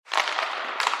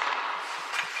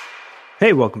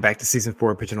Hey, welcome back to Season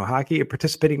 4 of Pigeonhole Hockey, a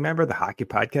participating member of the Hockey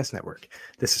Podcast Network.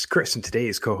 This is Chris, and today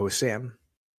is co-host Sam.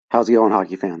 How's it going,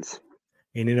 hockey fans?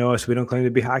 And you know us, we don't claim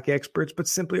to be hockey experts, but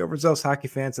simply overzealous hockey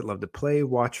fans that love to play,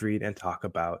 watch, read, and talk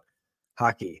about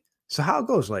hockey. So how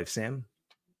goes life, Sam?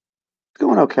 It's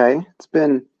going okay. It's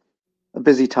been a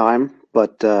busy time,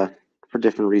 but for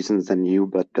different reasons than you,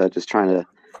 but just trying to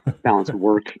balance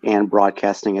work and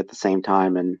broadcasting at the same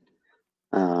time. And,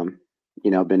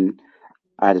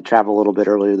 I had to travel a little bit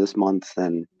earlier this month.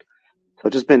 And so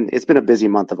it's been a busy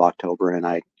month of October, and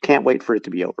I can't wait for it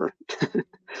to be over.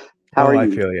 How are you?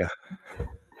 I feel you.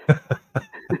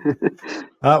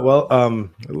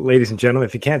 Ladies and gentlemen,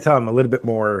 if you can't tell, I'm a little bit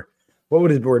more, what would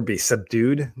his word be,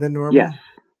 subdued than normal? Yes,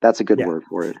 that's a good word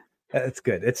for it. That's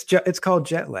good. It's called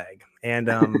jet lag. And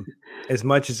as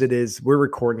much as it is, we're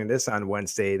recording this on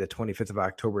Wednesday, the 25th of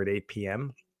October at 8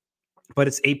 p.m., but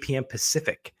it's 8 p.m.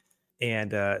 Pacific.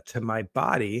 And to my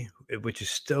body, which is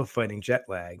still fighting jet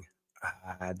lag,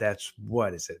 that's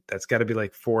That's got to be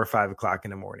like 4 or 5 o'clock in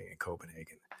the morning in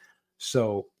Copenhagen.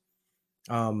 So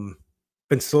been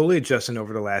slowly adjusting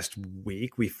over the last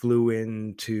week. We flew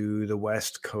into the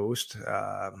West Coast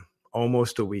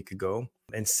almost a week ago.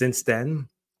 And since then,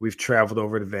 we've traveled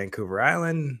over to Vancouver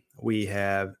Island. We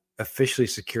have officially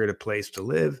secured a place to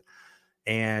live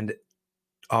and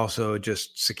also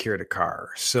just secured a car.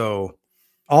 So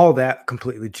all that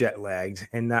completely jet lagged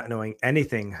and not knowing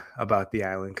anything about the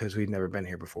island because we'd never been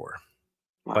here before.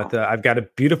 Wow. But I've got a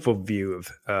beautiful view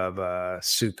of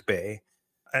Souk Bay,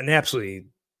 an absolutely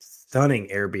stunning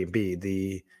Airbnb,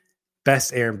 the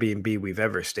best Airbnb we've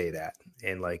ever stayed at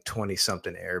in like 20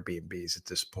 something Airbnbs at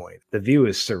this point. The view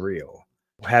is surreal.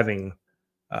 Having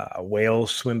whales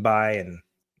swim by, and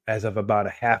as of about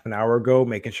a half an hour ago,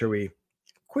 making sure we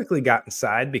quickly got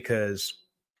inside because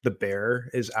the bear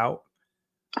is out.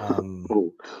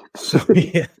 So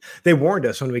yeah, they warned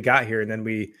us when we got here, and then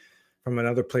from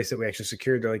another place that we actually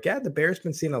secured, they're like, yeah, the bear's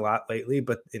been seen a lot lately,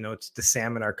 but it's the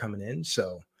salmon are coming in.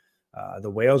 So the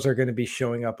whales are going to be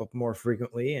showing up more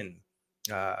frequently. And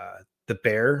the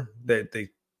bear,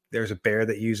 there's a bear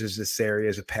that uses this area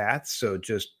as a path. So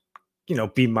just,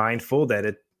 be mindful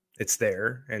that it's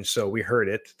there. And so we heard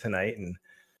it tonight, and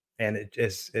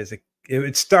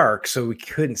it's dark, so we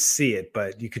couldn't see it,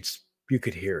 but you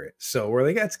could hear it. So we're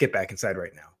like, let's get back inside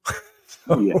right now.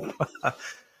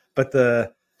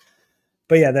 But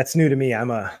yeah, that's new to me.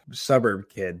 I'm a suburb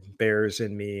kid. Bears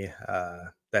in me.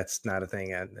 That's not a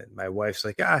thing. And my wife's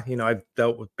like, I've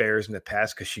dealt with bears in the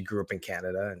past because she grew up in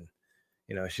Canada, and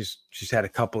she's had a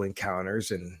couple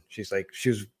encounters, and she's like, she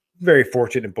was very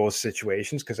fortunate in both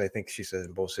situations because I think she said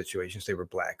in both situations they were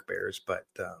black bears. But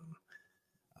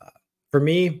for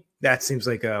me, that seems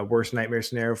like a worst nightmare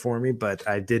scenario for me. But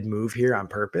I did move here on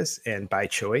purpose and by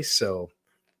choice, so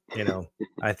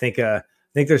I think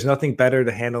there's nothing better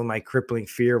to handle my crippling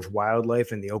fear of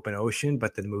wildlife in the open ocean,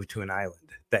 but to move to an island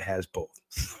that has both.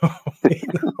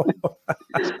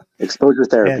 Exposure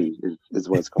therapy is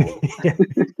what it's called.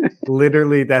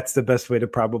 Literally, that's the best way to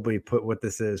probably put what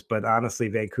this is. But honestly,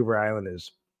 Vancouver Island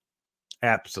is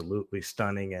absolutely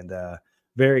stunning, and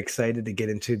very excited to get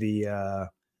into the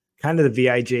kind of the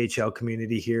VIJHL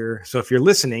community here. So if you're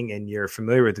listening and you're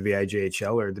familiar with the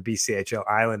VIJHL or the BCHL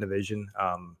Island Division,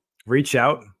 reach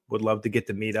out. Would love to get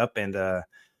to meet up. And, I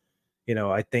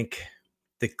think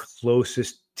the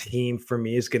closest team for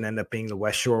me is going to end up being the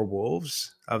West Shore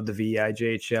Wolves of the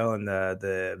VIJHL and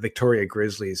the Victoria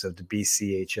Grizzlies of the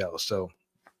BCHL. So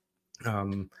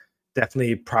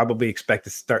definitely probably expect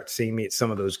to start seeing me at some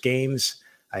of those games.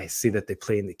 I see that they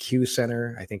play in the Q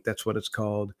Center. I think that's what it's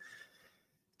called.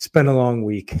 It's been a long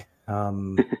week.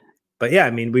 But yeah,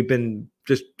 we've been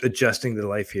just adjusting to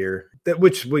life here,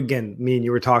 which again, me and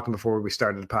you were talking before we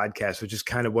started the podcast, which is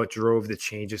kind of what drove the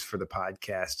changes for the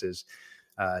podcast is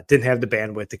didn't have the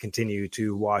bandwidth to continue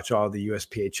to watch all the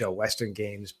USPHL Western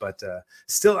games, but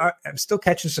I'm still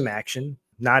catching some action,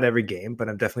 not every game, but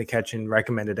I'm definitely catching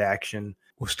recommended action.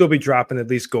 We'll still be dropping at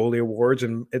least goalie awards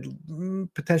and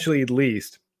potentially at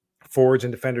least forwards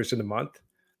and defenders in the month,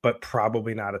 but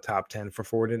probably not a top 10 for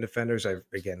forward and defenders.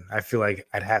 I feel like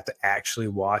I'd have to actually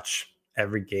watch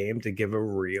every game to give a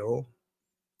real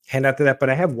handout to that. But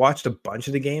I have watched a bunch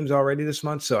of the games already this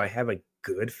month, so I have a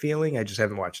good feeling. I just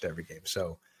haven't watched every game.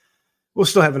 So we'll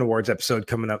still have an awards episode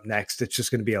coming up next. It's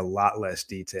just going to be a lot less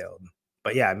detailed.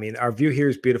 But yeah, our view here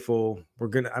is beautiful.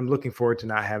 I'm looking forward to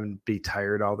not having to be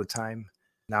tired all the time,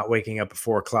 not waking up at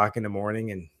 4 o'clock in the morning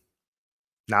and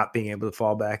not being able to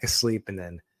fall back asleep. And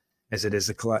then as it is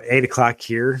 8 o'clock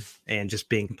here and just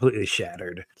being completely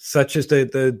shattered, such as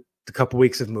the couple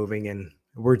weeks of moving, and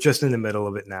we're just in the middle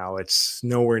of it now. It's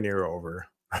nowhere near over.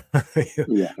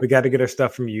 Yeah. We got to get our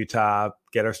stuff from Utah,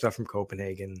 get our stuff from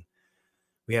Copenhagen.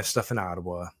 We have stuff in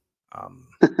Ottawa.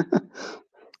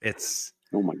 It's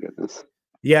Oh my goodness.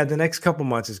 Yeah, the next couple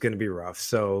months is going to be rough.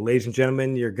 So, ladies and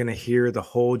gentlemen, you're going to hear the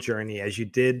whole journey as you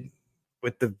did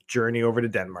with the journey over to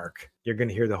Denmark. You're going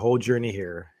to hear the whole journey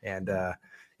here. And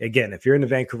again, if you're in the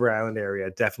Vancouver Island area,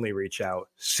 definitely reach out.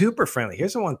 Super friendly.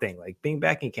 Here's the one thing, like being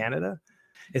back in Canada,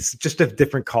 it's just a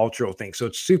different cultural thing. So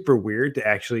it's super weird to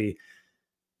actually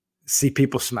see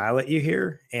people smile at you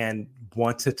here and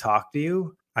want to talk to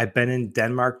you. I've been in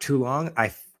Denmark too long.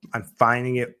 I'm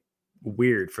finding it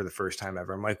weird for the first time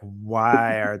ever. I'm like,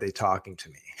 why are they talking to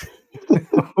me?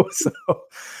 So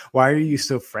why are you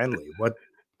so friendly?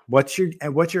 What's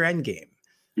your end game?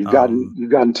 You've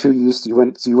gotten too used. You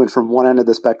went from one end of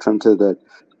the spectrum to the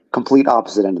complete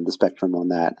opposite end of the spectrum on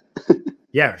that.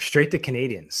 Yeah, straight to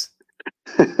Canadians.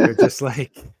 They're just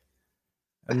like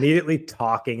immediately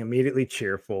talking, immediately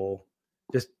cheerful.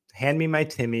 Just hand me my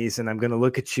Timmies, and I'm going to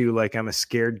look at you like I'm a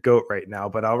scared goat right now,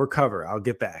 but I'll recover. I'll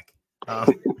get back. I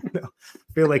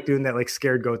feel like doing that like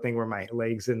scared goat thing where my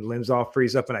legs and limbs all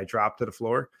freeze up and I drop to the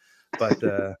floor. But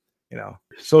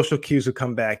social cues will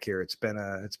come back here. It's been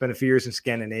a few years in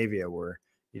Scandinavia where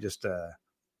you just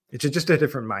it's just a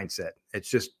different mindset. It's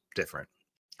just different.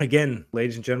 Again,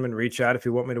 ladies and gentlemen, reach out if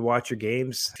you want me to watch your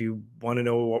games. If you want to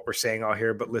know what we're saying all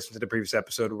here, but listen to the previous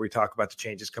episode where we talk about the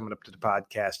changes coming up to the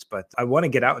podcast. But I want to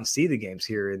get out and see the games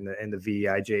here in the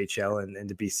VIJHL and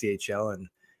the BCHL and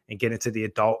get into the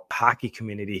adult hockey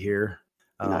community here.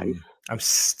 Nice. I'm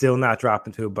still not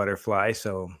dropping to a butterfly,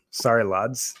 so sorry,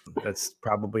 lads. That's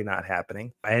probably not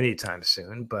happening anytime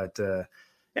soon. But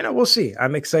we'll see.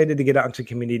 I'm excited to get out into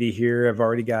community here. I've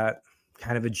already got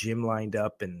kind of a gym lined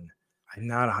up, and I'm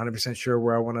not 100% sure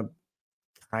where I want to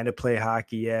kind of play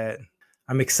hockey yet.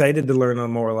 I'm excited to learn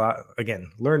more a lot. You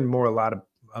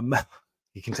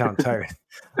can tell I'm tired.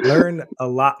 Learn a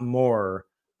lot more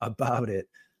about it.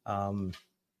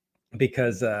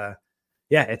 Because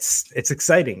it's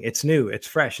exciting. It's new. It's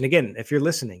fresh. And again, if you're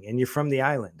listening and you're from the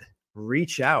island,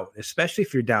 reach out, especially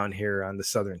if you're down here on the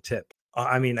southern tip.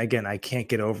 I mean, again, I can't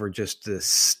get over just the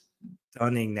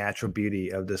stunning natural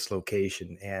beauty of this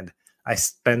location. And I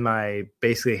spend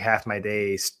basically half my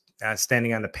day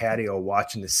standing on the patio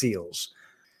watching the seals.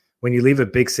 When you leave a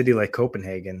big city like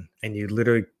Copenhagen and you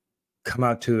literally come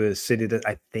out to a city that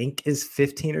I think is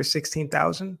 15 or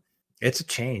 16,000, it's a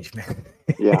change, man.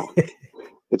 Yeah,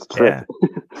 it's a trip.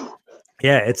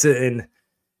 Yeah,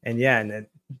 and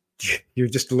you're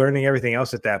just learning everything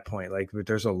else at that point. Like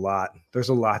there's a lot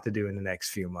to do in the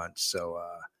next few months. So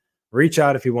reach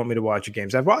out if you want me to watch your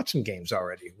games. I've watched some games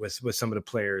already with some of the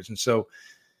players. And so,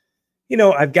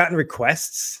 I've gotten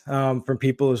requests from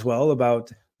people as well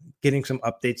about getting some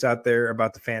updates out there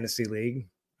about the fantasy league.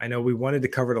 I know we wanted to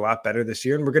cover it a lot better this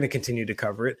year, and we're going to continue to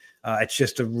cover it. It's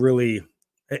just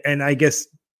and I guess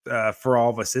for all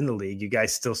of us in the league, you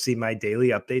guys still see my daily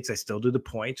updates. I still do the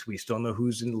points. We still know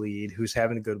who's in the lead, who's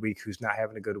having a good week, who's not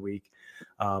having a good week.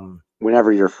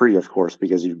 Whenever you're free, of course,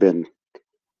 because you've been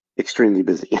extremely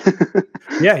busy.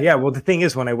 Yeah. Well, the thing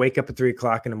is, when I wake up at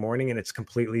 3:00 in the morning and it's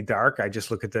completely dark, I just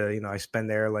look at I spend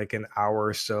there like an hour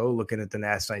or so looking at the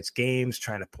last night's games,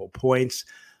 trying to pull points,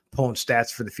 pulling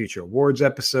stats for the future awards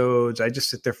episodes. I just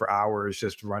sit there for hours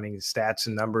just running stats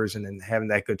and numbers and then having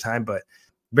that good time, but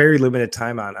very limited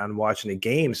time on watching the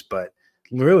games. But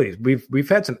really, we've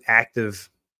had some active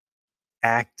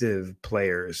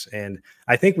players, and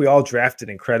I think we all drafted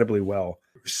incredibly well.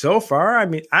 So far, I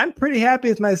mean, I'm pretty happy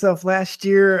with myself. Last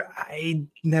year, I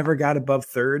never got above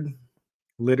third.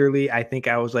 Literally, I think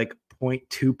I was like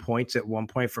 0.2 points at one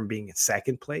point from being in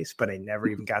second place, but I never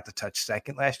even got to touch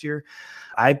second last year.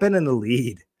 I've been in the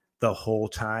lead the whole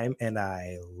time, and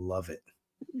I love it.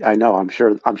 I know. I'm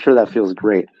sure that feels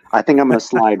great. I think I'm going to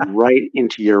slide right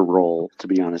into your role, to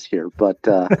be honest here. But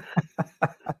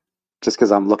just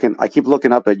because I keep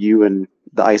looking up at you and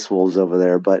the Ice Wolves over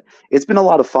there. But it's been a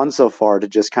lot of fun so far to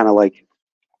just kind of like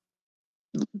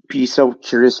be so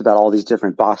curious about all these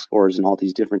different box scores and all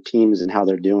these different teams and how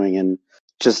they're doing, and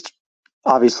just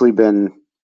obviously been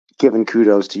giving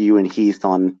kudos to you and Heath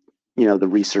on the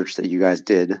research that you guys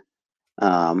did.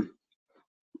 And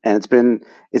it's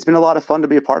been a lot of fun to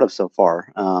be a part of so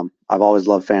far. I've always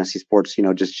loved fantasy sports,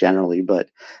 just generally, but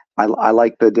I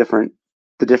like the different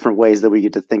ways that we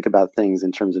get to think about things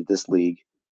in terms of this league,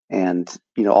 and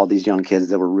all these young kids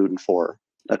that we're rooting for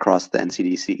across the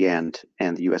NCDC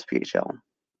and the USPHL.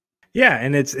 Yeah,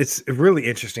 and it's really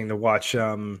interesting to watch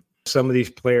some of these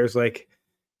players. Like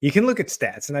you can look at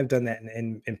stats, and I've done that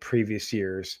in previous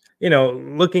years.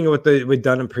 Looking at what we've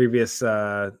done in previous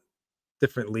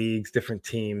different leagues, different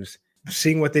teams,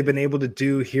 seeing what they've been able to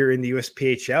do here in the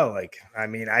USPHL. Like, I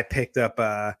mean, I picked up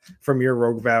from your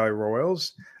Rogue Valley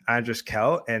Royals, Andres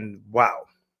Kell, and wow,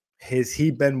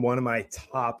 he been one of my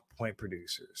top point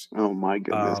producers. Oh my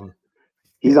goodness.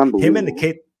 He's Him and the unbelievable.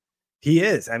 kid, he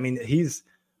is. I mean, he's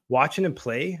watching him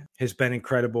play has been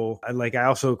incredible. I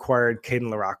also acquired Caden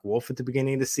Larock Wolf at the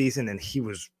beginning of the season, and he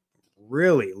was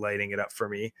really lighting it up for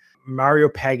me. Mario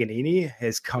Paganini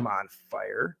has come on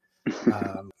fire.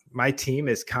 My team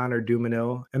is Connor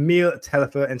Dumanil, Emile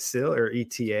Telefa and Still, or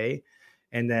ETA.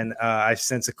 And then I've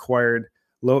since acquired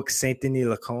Loic Saint Denis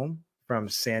Lacombe from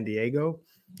San Diego.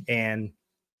 And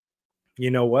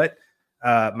you know what?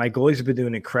 My goalies have been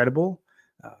doing incredible.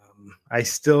 I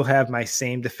still have my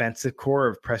same defensive core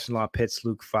of Preston Law Pitts,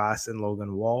 Luke Foss, and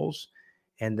Logan Walls.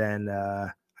 And then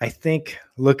I think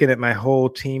looking at my whole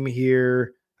team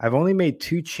here, I've only made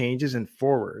 2 changes in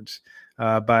forwards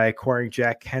by acquiring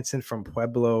Jack Henson from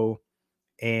Pueblo.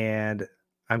 And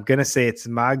I'm going to say it's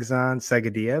Magzan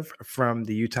Sagadiev from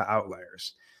the Utah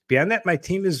Outliers. Beyond that, my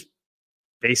team is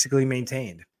basically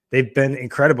maintained. They've been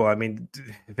incredible. I mean,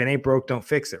 if it ain't broke, don't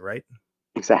fix it, right?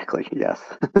 Exactly. Yes.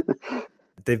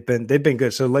 They've been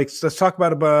good. So let's talk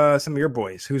about some of your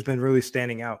boys. Who's been really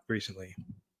standing out recently?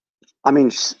 I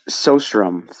mean,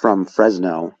 Sostrom from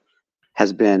Fresno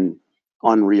has been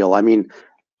unreal. I mean,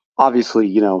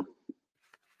 obviously,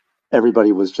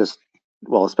 everybody was just,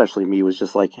 well, especially me, was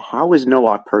just like, how is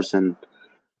Noah Person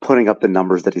putting up the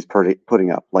numbers that he's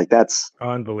putting up? Like, that's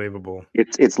unbelievable.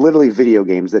 It's literally video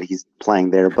games that he's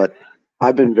playing there. But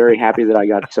I've been very happy that I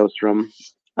got Sostrom.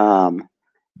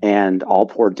 And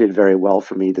Allport did very well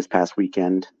for me this past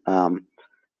weekend. But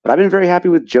I've been very happy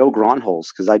with Joe Gronholz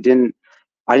because I didn't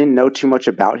know too much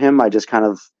about him. I just kind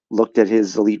of looked at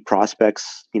his elite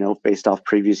prospects, based off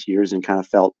previous years, and kind of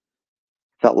felt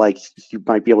like he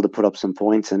might be able to put up some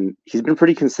points. And he's been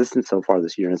pretty consistent so far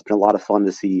this year. And it's been a lot of fun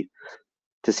to see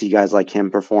guys like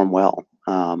him perform well.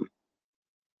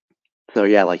 So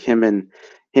yeah, like him and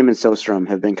Sostrom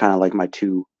have been kind of like my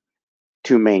two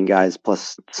main guys,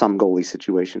 plus some goalie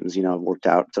situations, have worked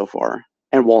out so far.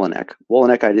 And Wolonek,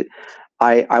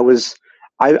 I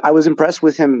was impressed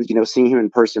with him, seeing him in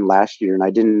person last year, and I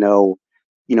didn't know,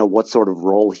 what sort of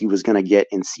role he was going to get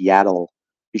in Seattle,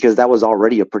 because that was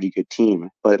already a pretty good team.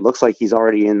 But it looks like he's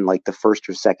already in like the first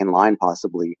or second line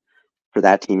possibly for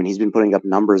that team, and he's been putting up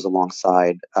numbers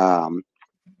alongside.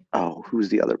 Who's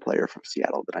the other player from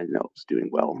Seattle that I know is doing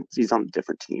well? He's on a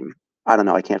different team. I don't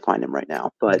know. I can't find him right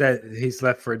now. But that he's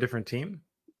left for a different team.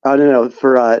 Oh no,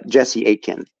 for Jesse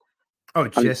Aitken. Oh,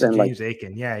 Jesse James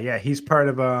Aitken. Yeah. He's part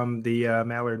of the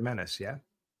Mallard Menace. Yeah.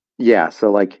 Yeah.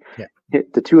 So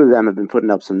the two of them have been putting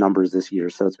up some numbers this year,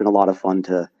 so it's been a lot of fun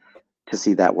to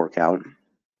see that work out.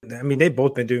 I mean, they've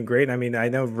both been doing great. I mean, I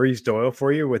know Reese Doyle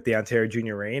for you with the Ontario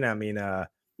Junior Reign. I mean,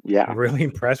 yeah, really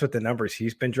impressed with the numbers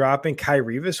he's been dropping. Kai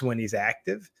Rivas, when he's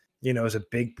active, is a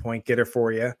big point getter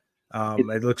for you.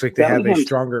 It looks like they have a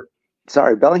stronger.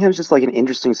 Sorry, Bellingham's just like an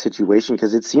interesting situation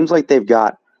because it seems like they've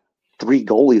got 3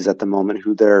 goalies at the moment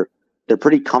who they're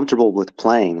pretty comfortable with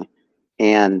playing,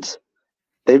 and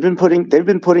they've been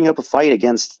putting up a fight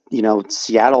against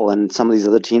Seattle and some of these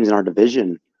other teams in our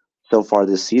division so far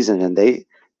this season, and they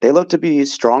look to be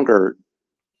stronger,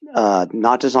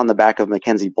 not just on the back of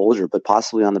Mackenzie Bolger, but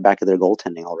possibly on the back of their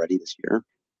goaltending already this year.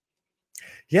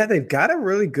 Yeah, they've got a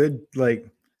really good,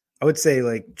 I would say,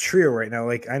 trio right now.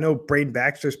 Like, I know Braden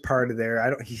Baxter's part of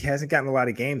there. He hasn't gotten a lot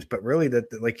of games, but really,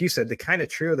 like you said, the kind of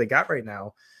trio they got right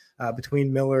now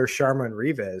between Miller, Sharma, and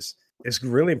Rivas is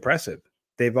really impressive.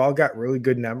 They've all got really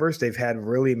good numbers. They've had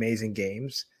really amazing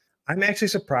games. I'm actually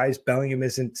surprised Bellingham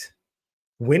isn't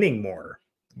winning more.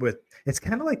 It's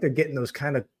kind of like they're getting those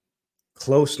kind of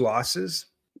close losses.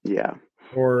 Yeah.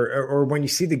 Or when you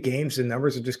see the games, the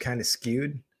numbers are just kind of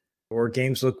skewed, or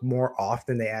games look more off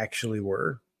than they actually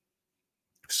were.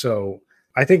 So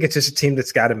I think it's just a team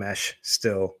that's got to mesh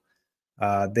still.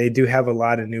 They do have a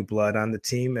lot of new blood on the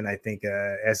team, and I think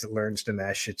as it learns to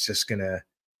mesh, it's just going to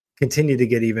continue to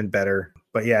get even better.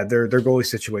 But yeah, their goalie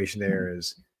situation there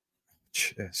is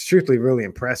truthfully really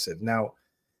impressive. Now,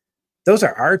 those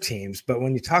are our teams, but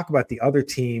when you talk about the other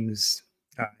teams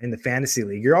in the fantasy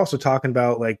league, you're also talking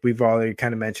about, like we've already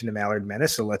kind of mentioned, the Mallard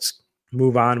Menace. So let's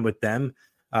move on with them.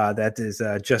 That is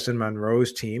Justin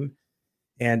Monroe's team.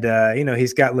 And,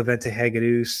 he's got Levente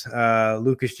Hagedus,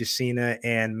 Lucas Jacina,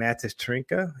 and Matis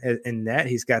Trinka in net.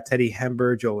 He's got Teddy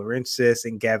Hember, Joe Laurensis,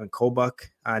 and Gavin Kolbuck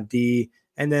on D.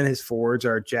 And then his forwards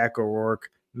are Jack O'Rourke,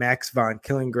 Max von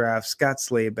Killengraf, Scott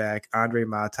Slayback, Andre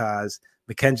Mataz,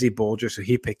 Mackenzie Bolger, so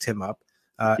he picked him up.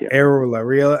 Aero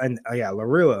Larilla, and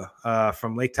Larilla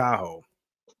from Lake Tahoe.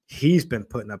 he's been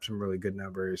putting up some really good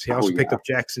numbers. He Oh, also picked yeah. up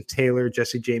Jackson Taylor,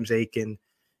 Jesse James Aiken,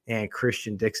 and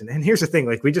Christian Dixon. And here's the thing,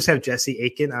 like we just have Jesse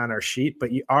Aiken on our sheet,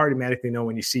 but you automatically know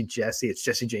when you see Jesse, it's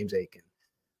Jesse James Aiken.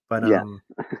 But Yeah.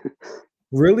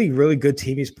 really, really good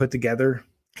team he's put together.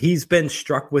 He's been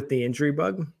struck with the injury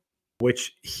bug,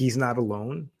 which he's not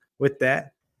alone with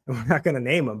that. And we're not going to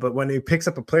name him, but when he picks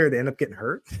up a player, they end up getting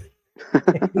hurt.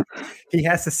 He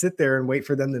has to sit there and wait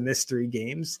for them to miss 3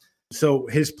 games. So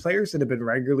his players that have been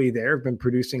regularly there have been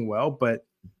producing well, but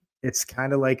it's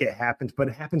kind of like it happens, but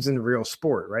it happens in real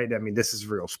sport, right? I mean, this is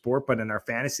real sport, but in our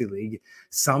fantasy league,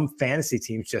 some fantasy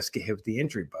teams just get hit with the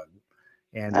injury bug.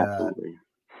 And Absolutely.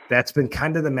 that's been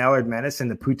kind of the Mallard Menace and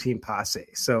the Poutine Passe.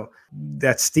 So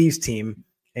that's Steve's team.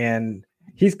 And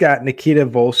he's got Nikita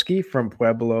Volsky from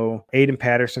Pueblo, Aiden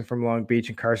Patterson from Long Beach,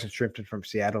 and Carson Strimpton from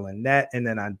Seattle and net. And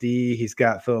then on D, he's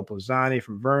got Philip Lozani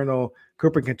from Vernal,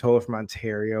 Cooper Cantola from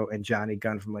Ontario, and Johnny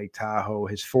Gunn from Lake Tahoe.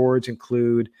 His forwards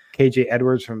include KJ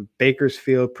Edwards from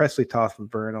Bakersfield, Presley Toth from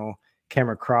Vernal,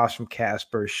 Cameron Cross from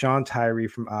Casper, Sean Tyree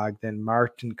from Ogden,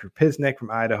 Martin Krupiznik from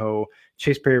Idaho,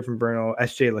 Chase Perry from Vernal,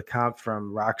 SJ Lecomte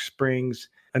from Rock Springs,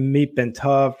 Amit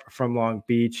Bentov from Long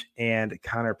Beach, and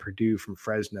Connor Purdue from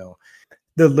Fresno.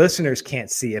 The listeners can't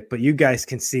see it, but you guys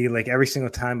can see, like, every single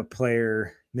time a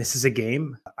player misses a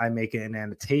game, I make an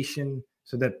annotation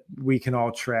so that we can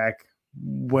all track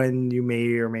when you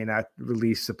may or may not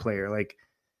release a player. Like,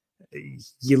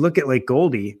 you look at like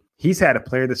Goldie, he's had a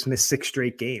player that's missed 6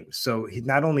 straight games. So he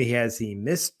not only has he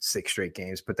missed 6 straight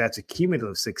games, but that's a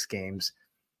cumulative 6 games.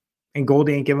 And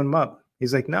Goldie ain't giving him up.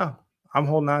 He's like, no, I'm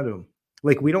holding on to him.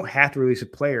 Like, we don't have to release a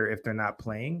player if they're not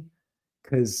playing,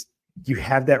 because you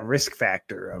have that risk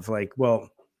factor of like, well,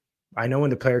 I know when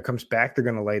the player comes back, they're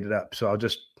going to light it up. So I'll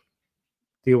just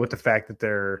deal with the fact that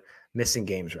they're missing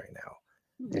games right now.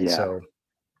 And so,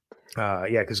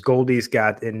 because Goldie's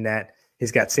got in net,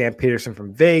 he's got Sam Peterson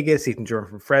from Vegas, Ethan Jordan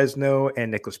from Fresno,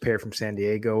 and Nicholas Perry from San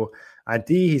Diego. On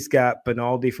D, he's got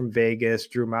Benaldi from Vegas,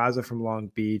 Drew Mazza from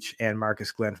Long Beach, and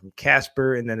Marcus Glenn from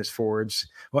Casper. And then his forwards,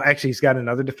 well, actually, he's got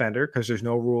another defender because there's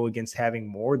no rule against having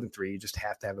more than 3. You just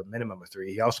have to have a minimum of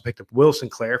 3. He also picked up Will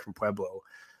Sinclair from Pueblo.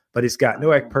 But he's got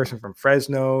Noak Person from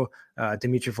Fresno,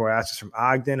 Dimitri Voyasis from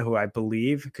Ogden, who I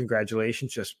believe,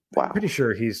 congratulations, just pretty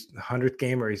sure he's 100th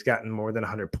game, or he's gotten more than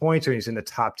 100 points, or he's in the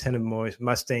top 10 of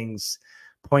Mustangs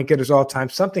point getters all time,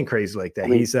 something crazy like that. I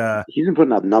mean, he's been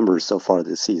putting up numbers so far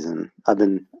this season. I've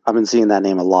been seeing that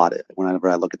name a lot whenever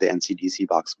I look at the NCDC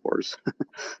box scores.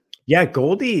 Yeah,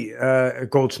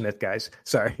 Goldsmith, guys.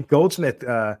 Sorry, Goldsmith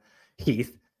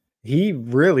Heath. He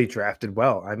really drafted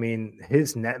well. I mean,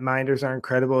 his netminders are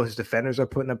incredible. His defenders are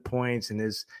putting up points, and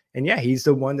he's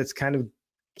the one that's kind of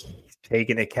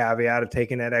taking a caveat of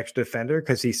taking that extra defender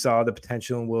because he saw the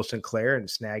potential in Will Sinclair and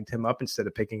snagged him up instead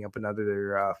of picking up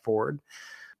another forward.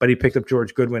 But he picked up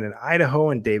George Goodwin in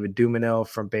Idaho and David Dumanel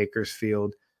from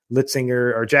Bakersfield,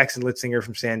 Jackson Litzinger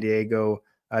from San Diego,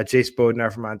 Jace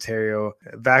Bodnar from Ontario,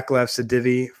 Vaclav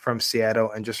Sadivi from Seattle,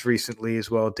 and just recently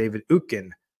as well, David Ukin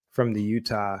from the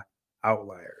Utah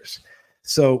Outliers.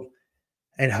 So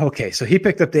he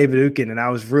picked up David Ukin, and I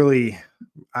was really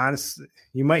honest.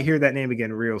 You might hear that name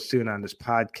again real soon on this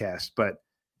podcast, but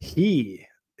he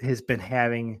has been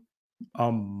having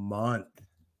a month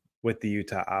with the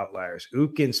Utah Outliers.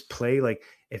 Ukin's play, like,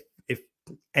 if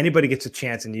anybody gets a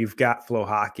chance and you've got Flow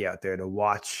Hockey out there to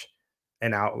watch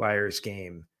an Outliers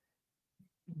game,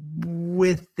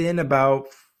 within about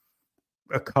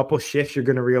a couple shifts, you're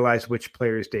going to realize which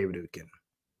player is David Ukin.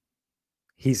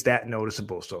 He's that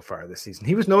noticeable so far this season.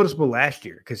 He was noticeable last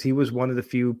year because he was one of the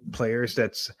few players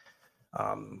that's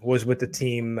was with the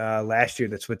team last year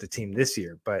that's with the team this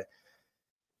year. But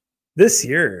this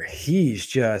year, he's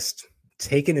just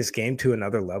taken his game to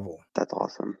another level. That's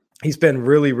awesome. He's been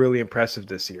really, really impressive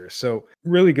this year. So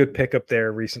really good pickup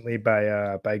there recently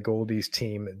by Goldie's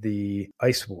team, the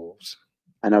Ice Wolves.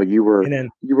 I know you were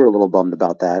a little bummed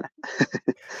about that.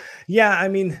 Yeah, I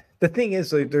mean, the thing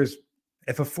is, like,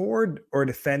 if a forward or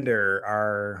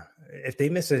defender if they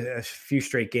miss a few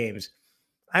straight games,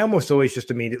 I almost always just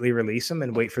immediately release them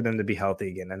and wait for them to be healthy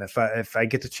again. And if I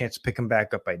get the chance to pick them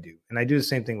back up, I do. And I do the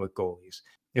same thing with goalies.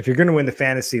 If you're going to win the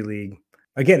fantasy league,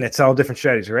 again, it's all different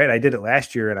strategies, right? I did it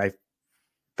last year, and I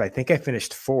think I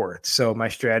finished 4th. So my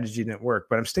strategy didn't work,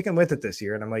 but I'm sticking with it this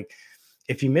year. And I'm like,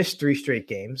 if you miss 3 straight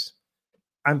games,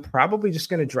 I'm probably just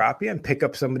going to drop you and pick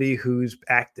up somebody who's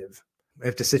active.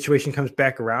 If the situation comes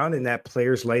back around and that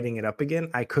player's lighting it up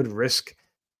again, I could risk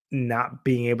not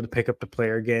being able to pick up the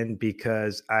player again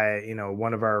because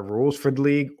one of our rules for the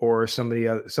league or some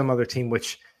other team,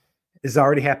 which has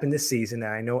already happened this season.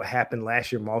 And I know it happened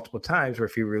last year multiple times where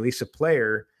if you release a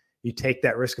player, you take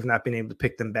that risk of not being able to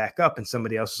pick them back up, and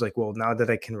somebody else is like, well, now that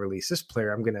I can release this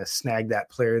player, I'm going to snag that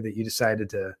player that you decided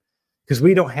to, because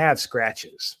we don't have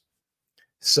scratches.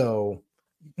 So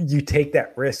you take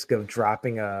that risk of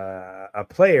dropping a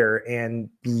player and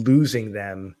losing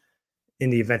them in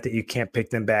the event that you can't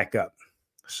pick them back up.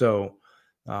 So,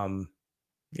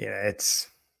 yeah,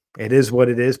 it is what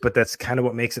it is, but that's kind of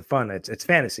what makes it fun. It's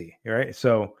fantasy, right?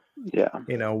 So, Yeah.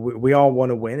 We all want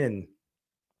to win, and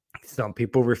some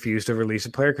people refuse to release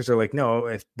a player because they're like,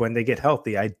 no, when they get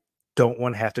healthy, I don't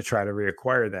want to have to try to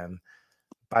reacquire them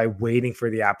by waiting for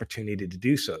the opportunity to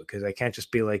do so. Because I can't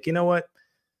just be like, you know what,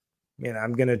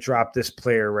 I'm going to drop this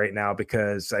player right now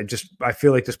because I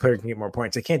feel like this player can get more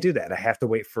points. I can't do that. I have to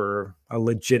wait for a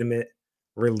legitimate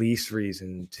release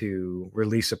reason to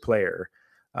release a player.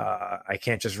 I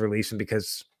can't just release him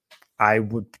because I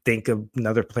would think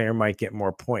another player might get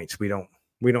more points. We don't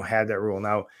have that rule.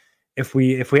 Now, if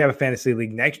we have a fantasy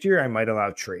league next year, I might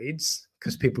allow trades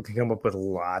because people can come up with a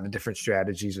lot of different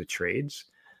strategies with trades.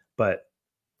 But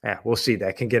we'll see.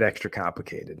 That can get extra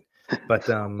complicated. But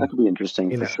that could be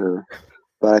interesting for know. sure.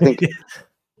 But I think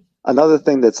another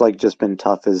thing that's like just been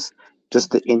tough is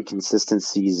just the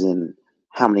inconsistencies in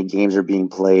how many games are being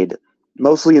played,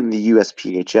 mostly in the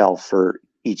USPHL for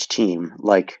each team.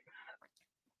 Like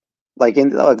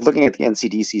in looking at the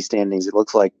NCDC standings, it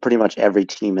looks like pretty much every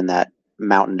team in that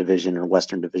Mountain Division or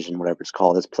Western Division, whatever it's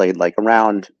called, has played like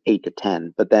around 8 to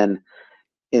 10. But then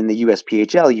in the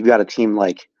USPHL, you've got a team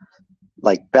like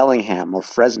Bellingham or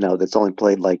Fresno that's only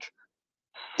played like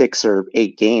 6 or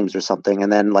 8 games or something,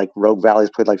 and then like Rogue Valley's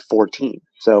played like 14.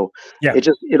 So yeah,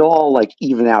 it all like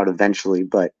even out eventually.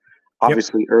 But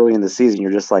obviously early in the season,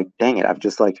 you're just like, dang it,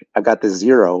 I got this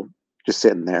 0 just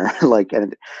sitting there. Like,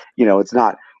 and it's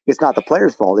not the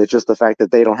player's fault. It's just the fact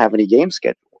that they don't have any games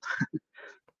scheduled.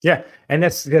 Yeah, and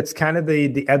that's kind of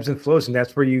the ebbs and flows, and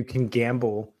that's where you can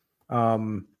gamble.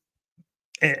 You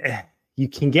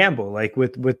can gamble like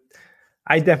with.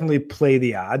 I definitely play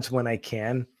the odds when I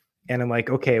can, and I'm like,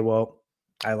 okay, well,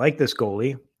 I like this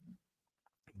goalie,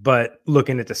 but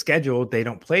looking at the schedule, they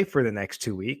don't play for the next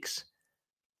 2 weeks.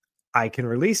 I can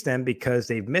release them because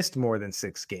they've missed more than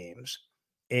 6 games,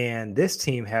 and this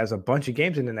team has a bunch of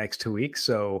games in the next 2 weeks,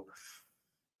 so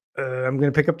I'm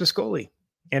going to pick up this goalie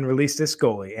and release this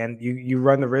goalie. And you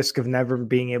run the risk of never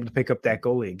being able to pick up that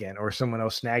goalie again or someone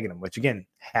else snagging him, which again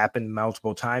happened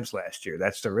multiple times last year.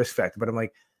 That's the risk factor. But I'm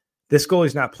like, this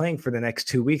goalie's not playing for the next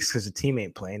 2 weeks because the team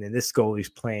ain't playing. And this goalie's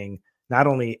playing not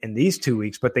only in these 2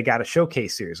 weeks, but they got a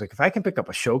showcase series. Like if I can pick up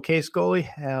a showcase goalie,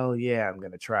 hell yeah, I'm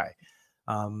going to try.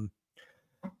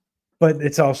 But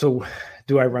it's also,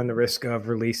 do I run the risk of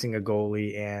releasing a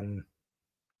goalie and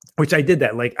which I did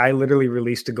that. Like I literally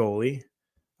released a goalie,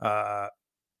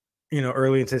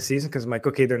 early into the season because I'm like,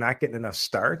 okay, they're not getting enough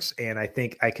starts. And I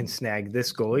think I can snag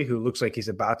this goalie who looks like he's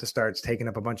about to start, taking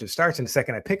up a bunch of starts. And the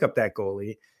second I pick up that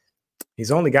goalie,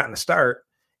 he's only gotten a start.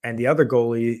 And the other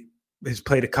goalie has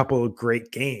played a couple of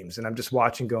great games. And I'm just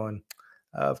watching going,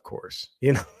 of course,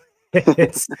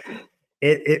 it's,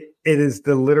 it is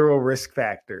the literal risk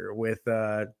factor with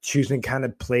choosing kind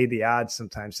of play the odds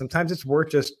sometimes. Sometimes it's worth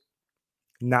just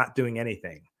not doing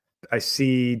anything. I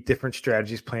see different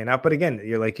strategies playing out, but again,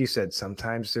 like you said,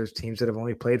 sometimes there's teams that have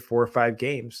only played 4 or 5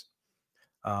 games,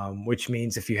 which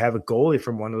means if you have a goalie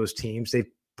from one of those teams, they've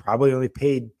probably only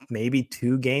played maybe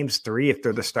 2 games, 3 if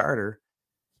they're the starter,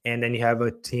 and then you have a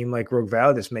team like Rogue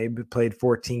Valley that's maybe played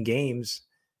 14 games,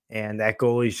 and that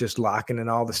goalie's just locking in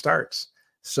all the starts.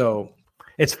 So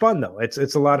it's fun though.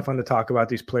 It's a lot of fun to talk about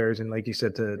these players, and like you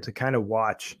said, to kind of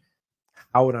watch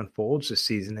how it unfolds this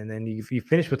season. And then you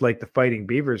finish with like the Fighting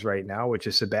Beavers right now, which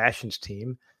is Sebastian's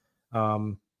team.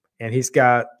 And he's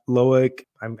got Loic.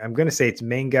 I'm going to say it's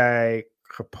Mengai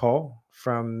Kapol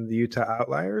from the Utah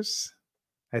Outliers.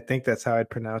 I think that's how I'd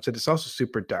pronounce it. It's also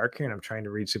super dark here, and I'm trying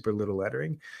to read super little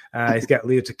lettering. He's got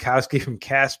Leo Tukowski from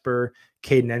Casper,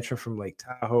 Caden Entram from Lake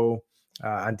Tahoe.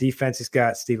 On defense, he's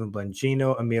got Stephen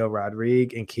Blangino, Emil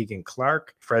Rodrigue, and Keegan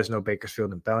Clark, Fresno,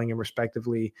 Bakersfield, and Bellingham,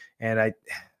 respectively. And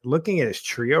looking at his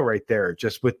trio right there,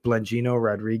 just with Blangino,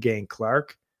 Rodrigue, and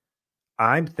Clark,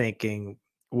 I'm thinking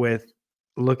with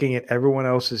looking at everyone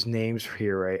else's names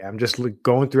here, right? I'm just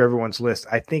going through everyone's list.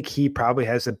 I think he probably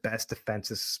has the best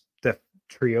defensive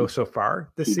trio so far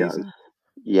this season. Does.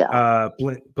 Yeah.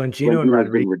 Blangino and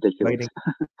Rodrigue ridiculous.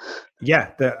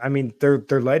 Yeah,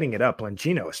 they're lighting it up.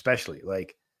 Blangino especially,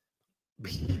 like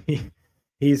he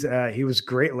was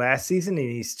great last season, and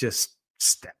he's just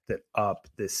stepped it up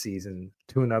this season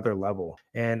to another level.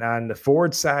 And on the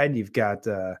forward side, you've got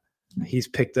he's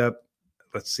picked up.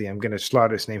 Let's see, I'm going to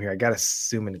slaughter his name here. I got to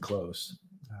zoom in close.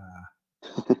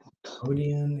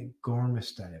 Rodion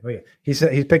Gormistev. Oh yeah,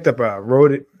 he picked up a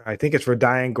road. I think it's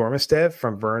Rodion Gormistev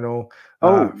from Vernal.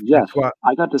 Oh yes, Francois.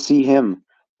 I got to see him.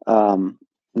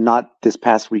 Not this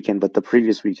past weekend, but the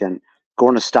previous weekend.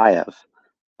 Gornostayev.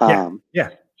 Yeah, Um, yeah,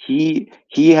 he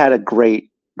had a great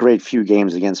few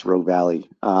games against Rogue Valley,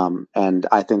 and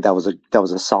I think that was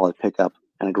a solid pickup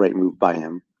and a great move by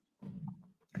him.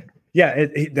 yeah.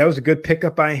 That was a good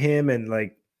pickup by him, and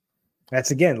like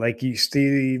that's again like you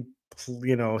see,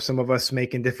 some of us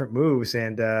making different moves,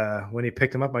 and when he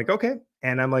picked him up, I'm like okay,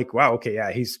 and I'm like wow, okay,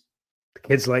 yeah, the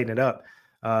kid's lighting it up.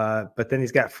 But then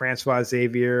he's got Francois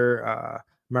Xavier,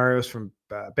 Mario's from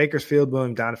Bakersfield,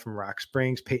 William Donna from Rock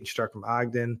Springs, Peyton Struck from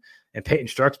Ogden. And Peyton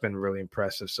Struck's been really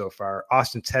impressive so far.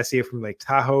 Austin Tessier from Lake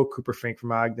Tahoe, Cooper Fink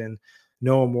from Ogden,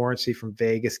 Noah Morency from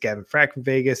Vegas, Gavin Frack from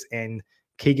Vegas, and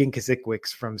Keegan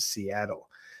Kazikwicks from Seattle.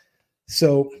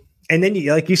 So, and then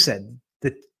like you said,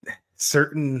 the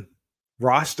certain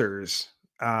rosters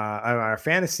on our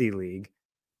fantasy league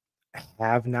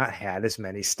have not had as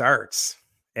many starts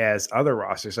as other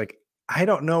rosters. Like, I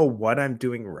don't know what I'm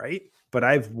doing right, but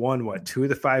I've won 2 of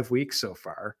the 5 weeks so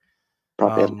far.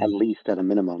 Probably at least at a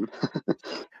minimum.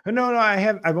 No,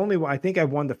 I think I've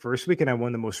won the first week and I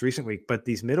won the most recent week, but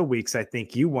these middle weeks, I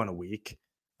think you won a week.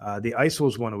 The Ice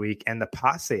Wolves won a week and the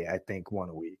Passe, I think, won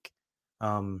a week.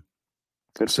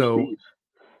 Good so Steve.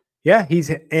 yeah,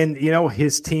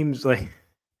 his team's like,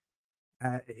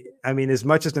 I mean, as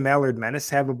much as the Mallard Menace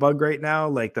have a bug right now,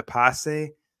 like the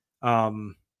Passe, I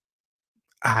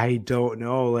don't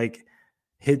know, like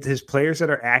his players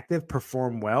that are active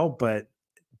perform well, but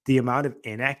the amount of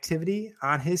inactivity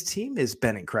on his team has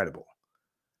been incredible.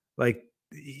 Like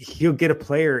he'll get a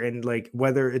player and like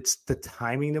whether it's the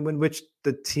timing in which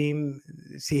the team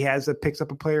he has that picks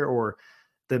up a player or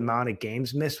the amount of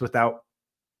games missed without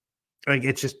like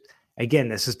it's just again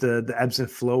this is the ebbs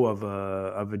and flow of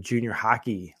a junior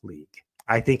hockey league.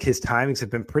 I think his timings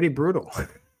have been pretty brutal.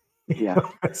 Yeah.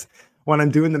 When I'm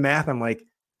doing the math, I'm like,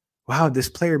 wow, this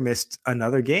player missed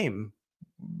another game.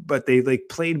 But they like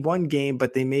played one game,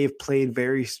 but they may have played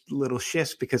very little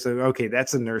shifts because of, okay,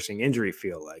 that's a nursing injury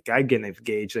feel like. I get a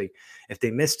gauge like if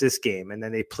they missed this game and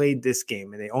then they played this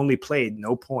game and they only played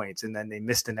no points and then they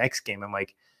missed the next game. I'm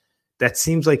like, that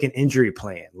seems like an injury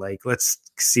plan. Like, let's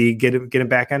see, get him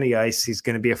back on the ice. He's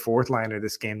going to be a fourth liner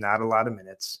this game, not a lot of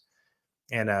minutes.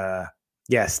 And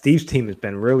yeah, Steve's team has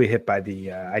been really hit by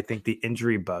I think the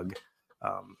injury bug.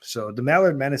 So the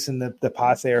Mallard Menace and the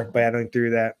Passe are battling through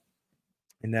that.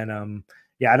 And then,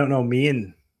 yeah, I don't know. Me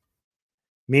and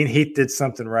Heath did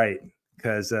something right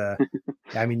because, I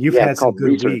mean, you've had some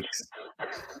good weeks.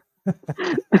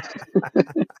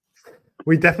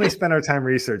 We definitely spent our time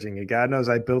researching it. God knows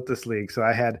I built this league. So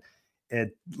I had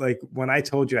it like when I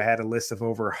told you I had a list of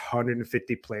over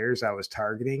 150 players I was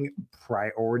targeting,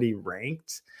 priority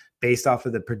ranked based off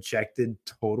of the projected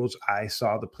totals I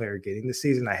saw the player getting this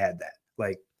season. I had that.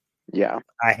 Like, yeah,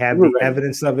 I have the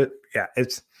evidence of it. Yeah,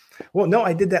 well, no,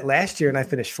 I did that last year and I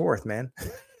finished fourth, man.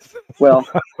 Well,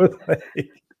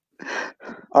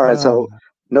 all right. So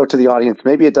note to the audience,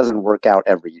 maybe it doesn't work out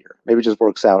every year. Maybe it just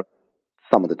works out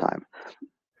some of the time.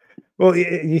 Well,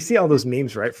 you see all those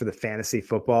memes, right? For the fantasy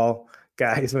football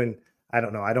guys, when I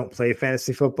don't know, I don't play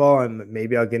fantasy football and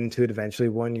maybe I'll get into it eventually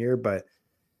one year, but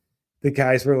the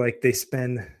guys were like, they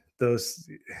spend those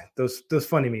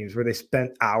funny memes where they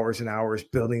spent hours and hours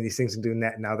building these things and doing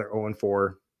that. And now they're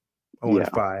 0-4,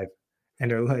 0-5.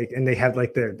 And they're like, and they have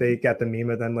like they got the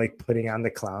meme of them like putting on the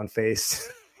clown face.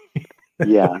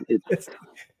 Yeah. It's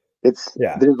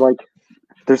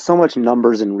there's so much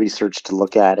numbers and research to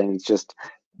look at. And it's just,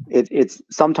 it's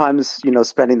sometimes,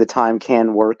 spending the time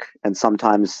can work. And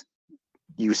sometimes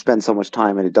you spend so much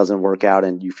time and it doesn't work out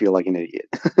and you feel like an idiot.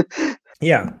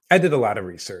 Yeah. I did a lot of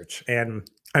research and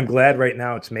I'm glad right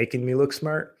now it's making me look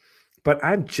smart, but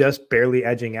I'm just barely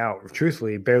edging out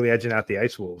the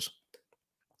Ice Wolves.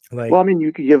 Like, well, I mean,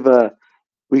 we could give a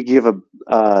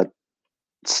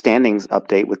standings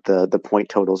update with the point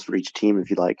totals for each team if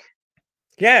you like.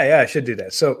 Yeah, I should do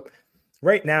that. So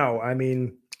right now, I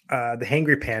mean, the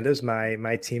Hangry Pandas,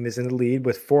 my team is in the lead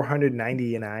with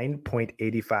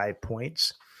 499.85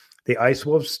 points. The Ice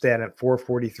Wolves stand at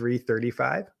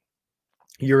 443.35.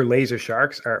 Your Laser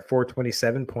Sharks are at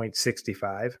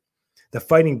 427.65. The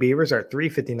Fighting Beavers are at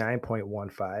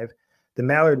 359.15. The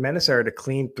Mallard Menace are at a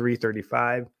clean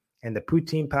 335. And the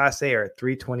Poutine Passe are at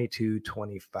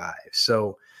 322.25.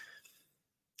 So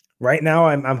right now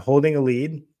I'm holding a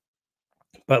lead.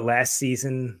 But last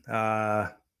season,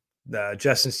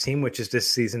 Justin's team, which is this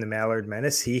season, the Mallard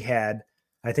Menace, I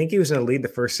think he was in the lead the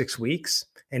first 6 weeks,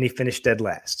 and he finished dead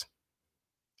last.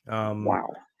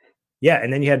 Wow. Yeah,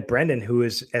 and then you had Brendan, who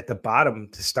was at the bottom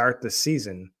to start the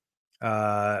season.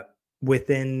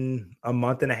 Within a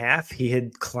month and a half, he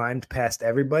had climbed past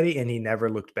everybody, and he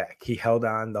never looked back. He held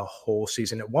on the whole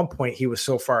season. At one point, he was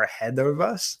so far ahead of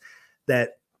us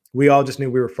that we all just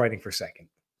knew we were fighting for second.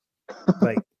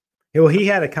 Like, well, he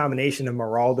had a combination of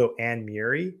Maraldo and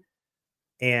Muri,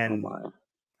 and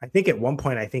I think at one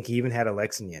point, I think he even had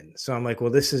Alexinian. So I'm like,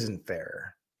 well, this isn't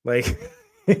fair. Like,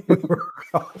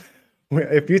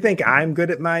 if you think I'm good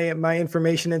at my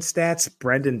information and stats,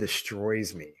 Brendan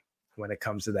destroys me when it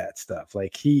comes to that stuff.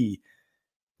 Like, he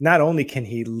not only can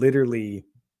he literally,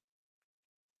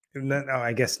 no,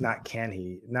 I guess not can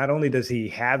he, not only does he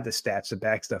have the stats to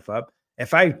back stuff up,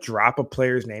 if I drop a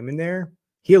player's name in there,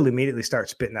 he'll immediately start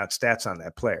spitting out stats on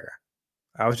that player.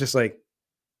 I was just like,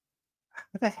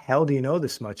 how the hell do you know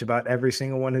this much about every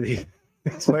single one of these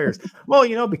players?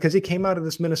 Well, because he came out of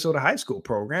this Minnesota high school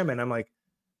program, and I'm like,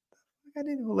 I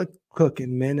didn't look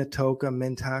in Minnetonka.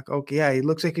 Okay, yeah, he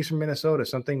looks like he's from Minnesota,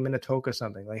 something Minnetonka,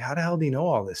 something. Like, how the hell do you know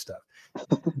all this stuff?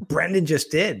 Brendan just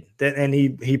did that, and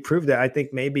he proved that. I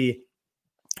think maybe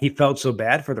he felt so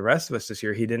bad for the rest of us this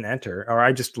year he didn't enter, or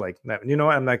I just like, you know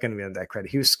what? I'm not going to give him that credit.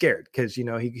 He was scared because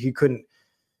he couldn't,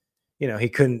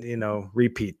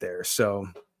 repeat there. So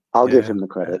I'll give him the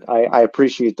credit. I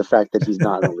appreciate the fact that he's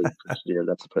not in the league this year.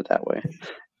 Let's put it that way.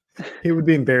 He would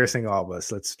be embarrassing all of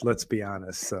us. Let's be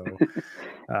honest. So,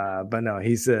 but no,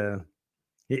 he's I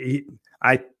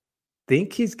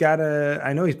think he's got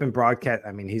I know he's been broadcast.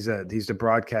 I mean, he's the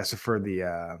broadcaster for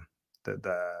the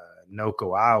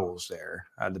Noco Owls there,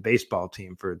 the baseball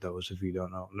team, for those of you who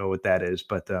don't know what that is.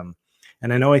 But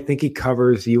and I think he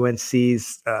covers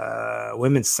UNC's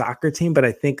women's soccer team, but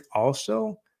I think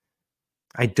also,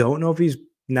 I don't know if he's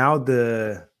now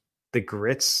the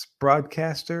Grits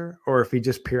broadcaster or if he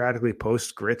just periodically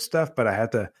posts Grit stuff, but I have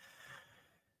to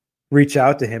reach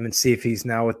out to him and see if he's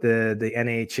now with the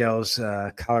NHL's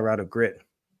Colorado Grit.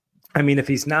 I mean, if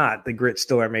he's not, the Grit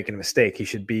still are making a mistake. He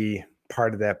should be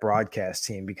part of that broadcast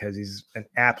team because he's an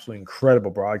absolutely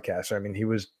incredible broadcaster. I mean, he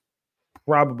was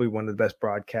probably one of the best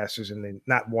broadcasters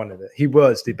he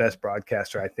was the best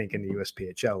broadcaster, I think, in the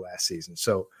USPHL last season.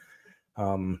 So,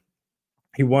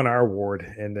 he won our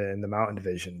award in the Mountain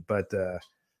Division, but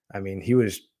I mean, he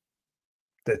was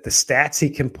the stats he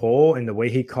can pull and the way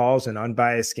he calls an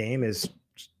unbiased game is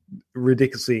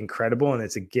ridiculously incredible, and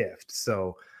it's a gift.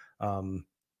 So,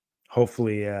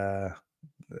 hopefully,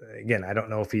 again, I don't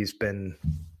know if he's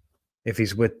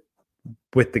with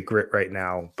the Grit right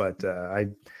now, but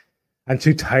I'm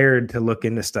too tired to look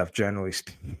into stuff generally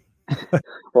speaking.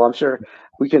 Well, I'm sure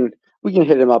we can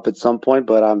hit him up at some point,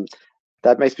 but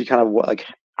that makes me kind of like,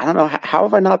 I don't know, how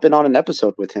have I not been on an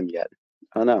episode with him yet?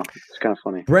 I don't know. It's kind of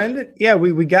funny. Brendan, yeah,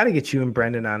 we got to get you and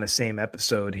Brendan on the same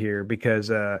episode here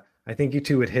because I think you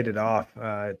two would hit it off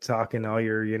talking all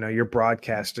your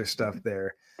broadcaster stuff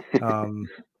there.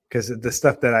 Because the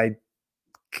stuff that I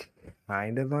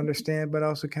kind of understand but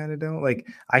also kind of don't. Like,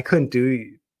 I couldn't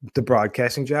do the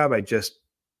broadcasting job. I just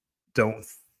don't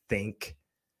think.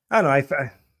 I don't know.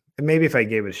 Maybe if I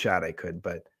gave it a shot, I could,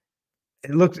 but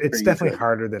it's definitely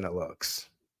harder than it looks.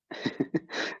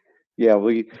 Yeah,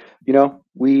 we do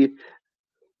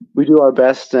our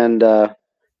best and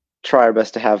try our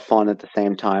best to have fun at the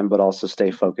same time, but also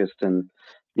stay focused. And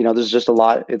there's just a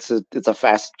lot. It's a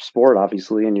fast sport,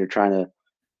 obviously, and you're trying to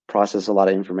process a lot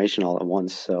of information all at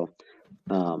once. So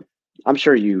I'm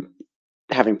sure you,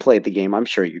 having played the game, I'm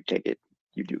sure you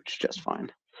do just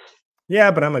fine. Yeah,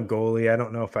 but I'm a goalie. I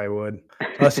don't know if I would.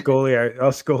 Us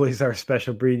goalies are a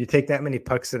special breed. You take that many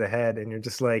pucks to the head, and you're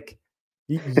just like,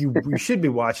 you should be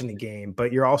watching the game,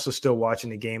 but you're also still watching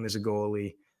the game as a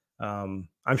goalie. I'm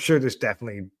sure there's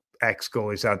definitely ex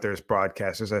goalies out there as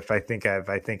broadcasters. If I think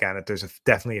on it, there's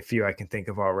definitely a few I can think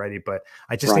of already, but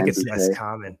I just think it's less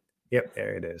common. Yep,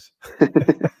 there it is.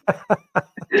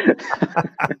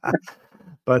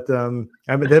 But I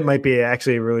mean, that might be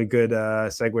actually a really good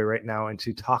segue right now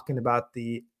into talking about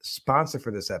the sponsor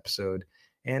for this episode,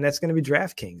 and that's going to be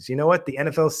DraftKings. You know what? The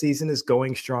NFL season is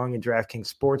going strong, and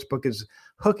DraftKings Sportsbook is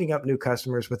hooking up new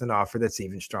customers with an offer that's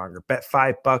even stronger. Bet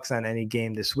 $5 on any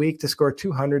game this week to score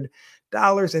 $200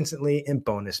 instantly in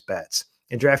bonus bets.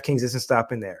 And DraftKings isn't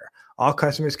stopping there. All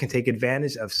customers can take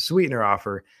advantage of sweetener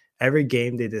offer every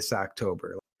game day this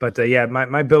October. But yeah,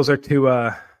 my Bills are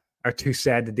too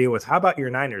sad to deal with. How about your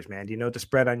Niners, man? Do you know the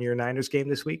spread on your Niners game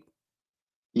this week?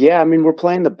 Yeah, I mean, we're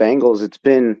playing the Bengals. It's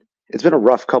been a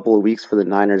rough couple of weeks for the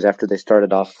Niners after they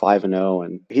started off 5-0,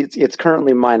 and it's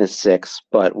currently -6,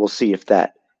 but we'll see if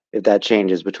that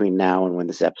changes between now and when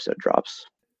this episode drops.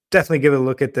 Definitely give it a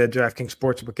look at the DraftKings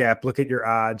Sportsbook app. Look at your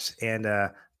odds and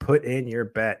put in your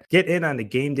bet. Get in on the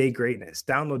game day greatness.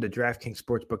 Download the DraftKings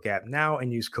Sportsbook app now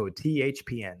and use code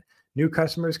THPN. New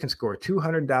customers can score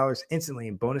 $200 instantly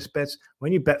in bonus bets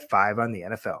when you bet $5 on the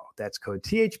NFL. That's code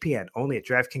THPN only at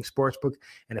DraftKings Sportsbook,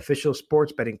 an official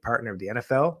sports betting partner of the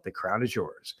NFL. The crown is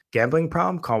yours. Gambling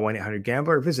problem? Call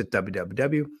 1-800-GAMBLER or visit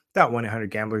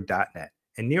www.1800gambler.net.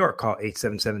 In New York, call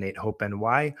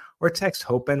 877-8-HOPE-NY or text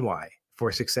HOPE-NY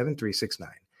 467-369.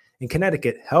 In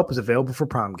Connecticut, help is available for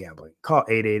problem gambling. Call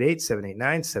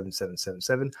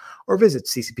 888-789-7777 or visit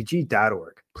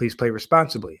ccpg.org. Please play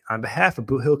responsibly. On behalf of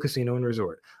Boot Hill Casino and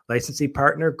Resort, licensee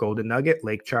partner Golden Nugget,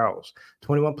 Lake Charles.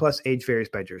 21 plus, age varies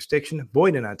by jurisdiction.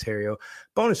 Void in Ontario.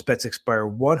 Bonus bets expire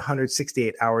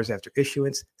 168 hours after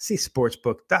issuance. See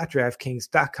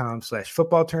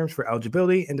sportsbook.draftkings.com/football terms for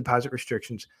eligibility and deposit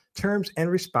restrictions, terms, and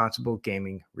responsible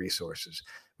gaming resources.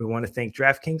 We want to thank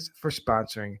DraftKings for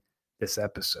sponsoring this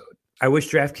episode. I wish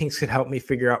DraftKings could help me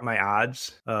figure out my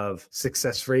odds of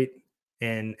success rate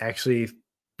and actually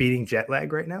beating jet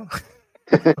lag right now.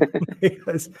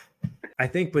 Because I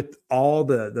think with all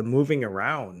the moving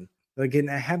around, again,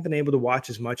 I haven't been able to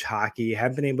watch as much hockey,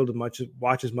 haven't been able to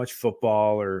watch as much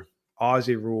football or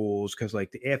Aussie rules because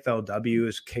like the AFLW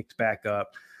is kicked back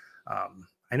up.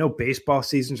 I know baseball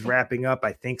season's wrapping up.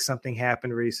 I think something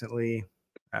happened recently.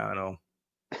 I don't know.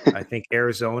 I think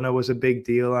Arizona was a big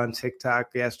deal on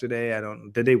TikTok yesterday.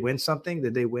 Did they win something?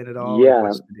 Did they win at all? Yeah,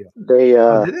 what's the deal? they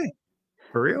did they?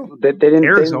 For real? They didn't.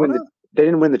 Arizona? They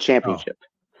didn't win the championship.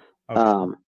 Oh,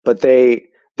 okay. But they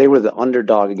were the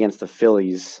underdog against the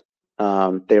Phillies.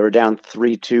 They were down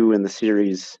 3-2 in the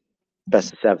series,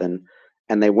 best of 7,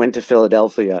 and they went to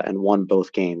Philadelphia and won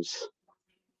both games.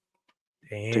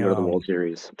 Damn. To go to the World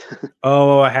Series.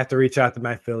 Oh, I have to reach out to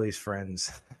my Phillies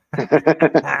friends.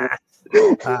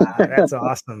 That's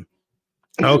awesome.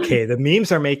 Okay, the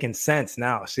memes are making sense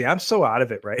now. See, I'm so out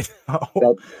of it right now.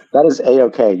 That is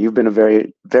A-okay. You've been a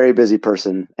very, very busy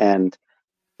person, and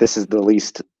this is the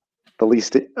least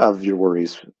of your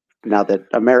worries. Now that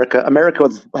America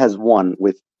has won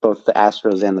with both the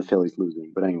Astros and the Phillies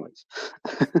losing. But anyways.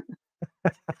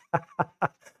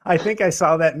 I think I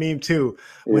saw that meme too.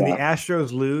 When the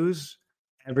Astros lose,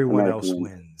 everyone else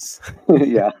wins.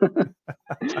 Yeah.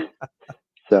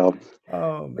 So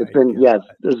it's been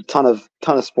there's a ton of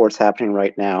sports happening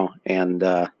right now, and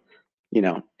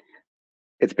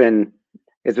it's been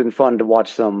fun to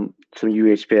watch some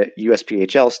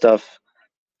USPHL stuff.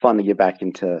 Fun to get back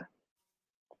into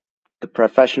the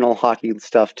professional hockey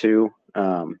stuff too.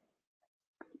 I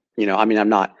mean, I'm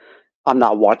not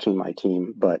watching my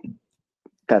team, but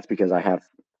that's because I have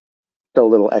so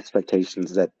little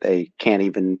expectations that they can't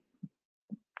even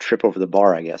trip over the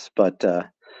bar, I guess. But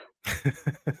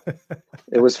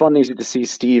it was fun to see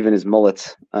Steve and his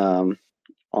mullets on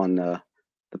the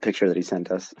picture that he sent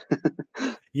us.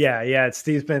 Yeah.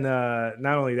 Steve's been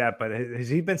not only that, but has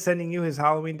he been sending you his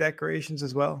Halloween decorations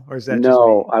as well, or is that no? Just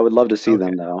me? I would love to see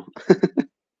them though.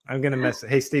 I'm gonna mess.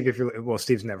 Hey, Steve,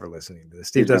 Steve's never listening to this.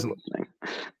 Steve doesn't.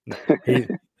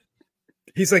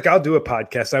 He's like, I'll do a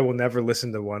podcast. I will never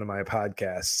listen to one of my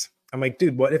podcasts. I'm like,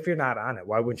 dude, what if you're not on it?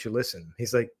 Why wouldn't you listen?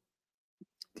 He's like,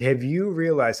 have you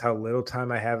realized how little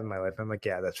time I have in my life? I'm like,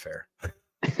 yeah, that's fair.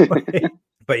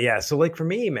 But yeah, so like for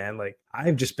me, man, like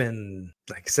I've just been,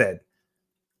 like I said,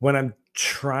 when I'm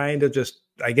trying to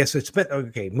I guess it's been,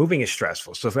 okay, moving is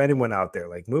stressful. So for anyone out there,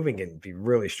 like moving can be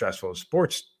really stressful.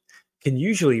 Sports can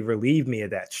usually relieve me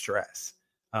of that stress.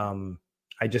 I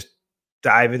just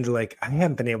dive into I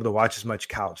haven't been able to watch as much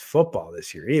college football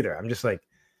this year either. I'm just like,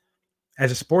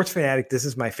 as a sports fanatic, this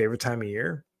is my favorite time of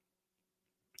year.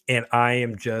 And I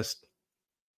am just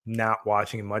not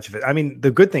watching much of it. I mean, the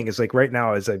good thing is right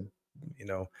now as I,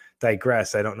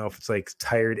 digress, I don't know if it's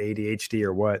tired ADHD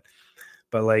or what,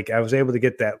 but I was able to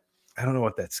get that. I don't know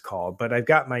what that's called, but I've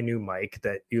got my new mic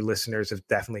that you listeners have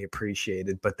definitely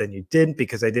appreciated, but then you didn't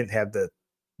because I didn't have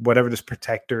whatever this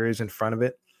protector is in front of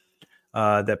it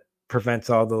that prevents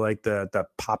all the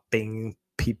popping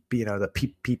peep, the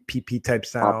peep type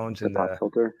sounds and the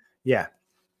filter. Yeah.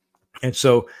 And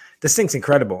so this thing's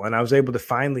incredible. And I was able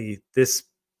to this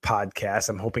podcast,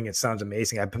 I'm hoping it sounds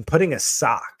amazing. I've been putting a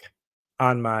sock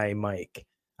on my mic.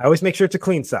 I always make sure it's a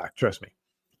clean sock. Trust me.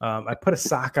 I put a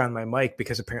sock on my mic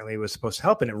because apparently it was supposed to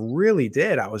help. And it really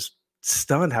did. I was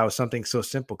stunned how something so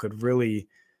simple could really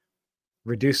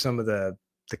reduce some of the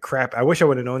crap. I wish I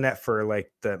would have known that for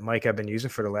the mic I've been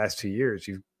using for the last 2 years.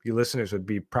 You listeners would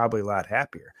be probably a lot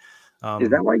happier. Is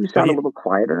that why you sound a little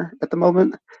quieter at the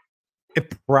moment?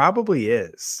 It probably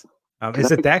is.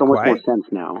 Is it that so quiet? Much more sense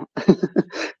now.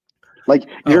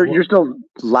 You're still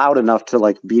loud enough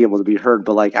to be able to be heard,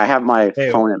 but I have my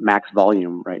phone at max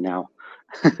volume right now.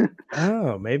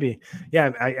 Oh, maybe.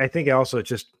 Yeah, I think also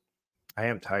just I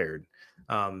am tired.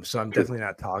 So I'm True. definitely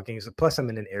not talking. So plus I'm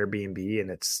in an Airbnb and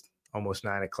it's almost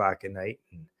 9 o'clock at night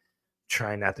and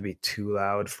trying not to be too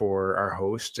loud for our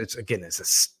host. It's again,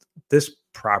 this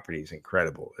property is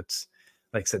incredible. It's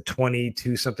like I said,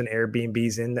 22 something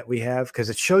Airbnbs in that we have because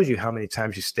it shows you how many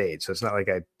times you stayed. So it's not like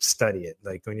I study it.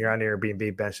 Like when you're on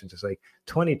Airbnb bench, it's just like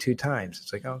 22 times.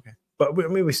 It's like, oh, okay. But I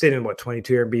mean, we stayed in what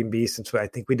 22 Airbnbs since I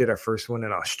think we did our first one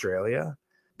in Australia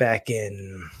back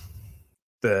in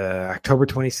the October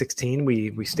 2016.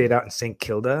 We stayed out in St.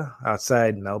 Kilda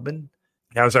outside Melbourne.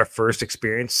 That was our first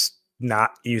experience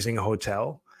not using a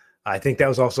hotel. I think that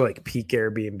was also like peak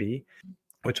Airbnb.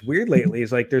 What's weird lately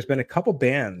is like there's been a couple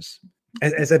bands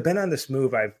as I've been on this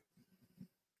move.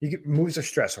 Moves are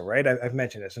stressful, right? I've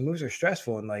mentioned this. And moves are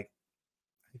stressful, and like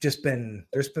there's been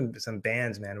some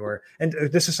bands, man, where and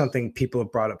this is something people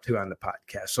have brought up too on the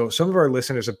podcast. So some of our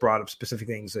listeners have brought up specific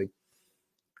things like,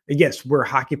 yes, we're a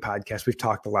hockey podcast. We've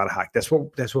talked a lot of hockey. That's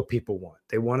what people want.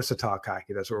 They want us to talk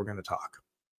hockey. That's what we're going to talk.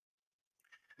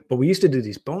 But we used to do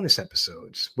these bonus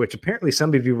episodes, which apparently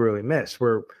some of you really miss,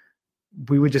 where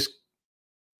we would just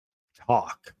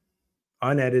talk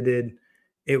unedited.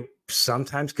 It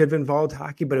sometimes could have involved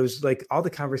hockey, but it was like all the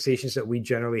conversations that we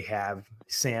generally have,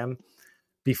 Sam,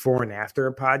 before and after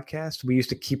a podcast. We used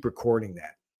to keep recording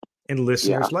that, and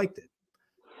listeners liked it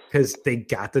because they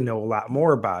got to know a lot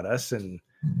more about us. And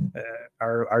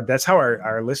our that's how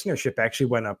our listenership actually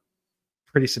went up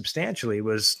pretty substantially.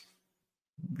 Was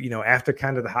after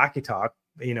kind of the hockey talk,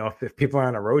 if people are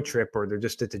on a road trip or they're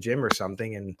just at the gym or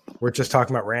something and we're just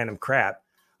talking about random crap,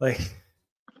 like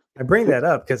I bring that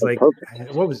up because like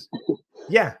well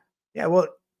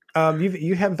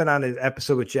you haven't been on an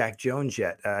episode with Jack Jones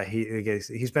yet.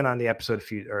 He's been on the episode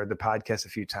the podcast a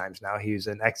few times now. He's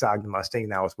an ex-Ogden Mustang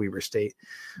now with Weber State,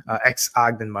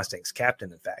 ex-Ogden Mustangs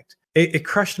captain. In fact, it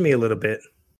crushed me a little bit,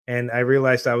 and I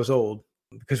realized I was old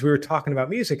because we were talking about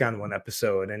music on one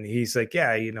episode, and he's like,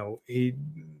 yeah, we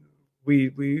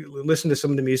listened to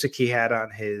some of the music he had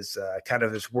on his kind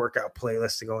of his workout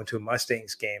playlist to go into a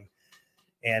Mustangs game.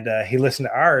 And he listened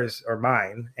to ours or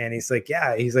mine. And he's like,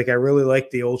 I really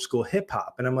like the old school hip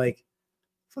hop. And I'm like,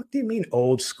 fuck do you mean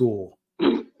old school? How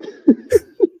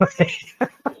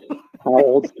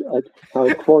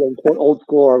quote unquote old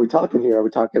school are we talking here? Are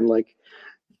we talking like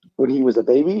when he was a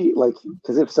baby? Like,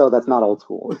 because if so, that's not old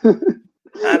school.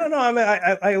 I don't know. I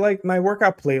mean, I like my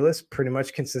workout playlist pretty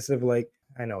much consists of like,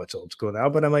 I know it's old school now,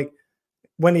 but I'm like,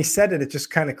 when he said it, it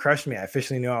just kind of crushed me. I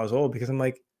officially knew I was old because I'm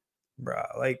like, bro,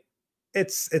 like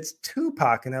it's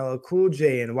Tupac and LL Cool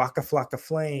J and Waka Flocka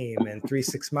Flame and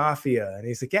 3-6 Mafia. And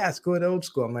he's like, yeah, it's good old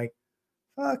school. I'm like,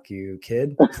 fuck you,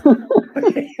 kid.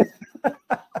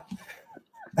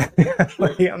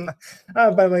 Like, I'm not,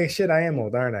 but like shit, I am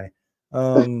old, aren't I?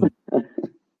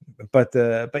 But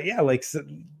yeah, like so,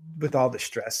 with all the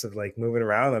stress of like moving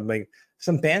around, I'm like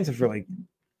some bands have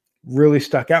really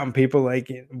stuck out, and people like,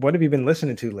 what have you been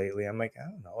listening to lately? I'm like, I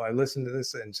don't know. I listened to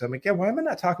this, and so I'm like, yeah, why am I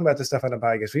not talking about this stuff on the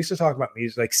podcast? We used to talk about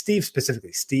music, like Steve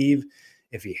specifically. Steve,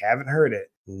 if you haven't heard it,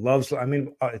 loves. I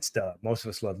mean, it's most of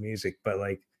us love music, but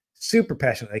like super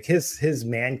passionate. Like his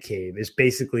man cave is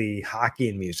basically hockey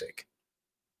and music.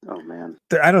 Oh man,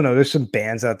 I don't know. There's some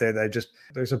bands out there that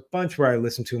there's a bunch where I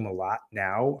listen to them a lot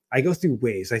now. I go through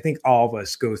waves. I think all of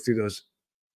us go through those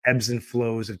ebbs and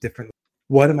flows of different.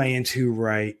 What am I into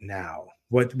right now?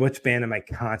 Which band am I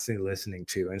constantly listening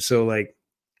to? And so like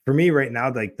for me right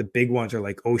now, like the big ones are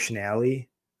like Ocean Alley.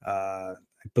 I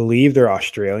believe they're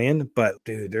Australian, but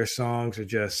dude, their songs are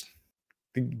just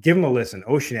give them a listen.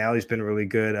 Ocean Alley's been really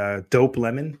good. Dope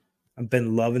Lemon. I've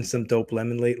been loving some Dope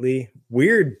Lemon lately.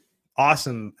 Weird,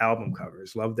 awesome album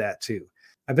covers. Love that too.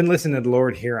 I've been listening to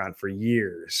Lord Huron for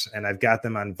years, and I've got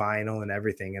them on vinyl and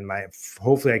everything. And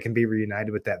hopefully I can be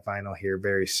reunited with that vinyl here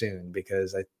very soon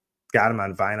because I got them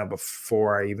on vinyl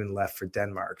before I even left for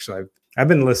Denmark. So I've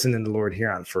been listening to Lord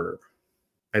Huron for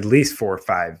at least 4,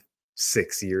 5,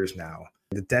 6 years now.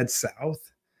 The Dead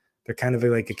South, they're kind of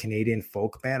like a Canadian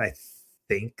folk band. I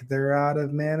think they're out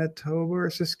of Manitoba or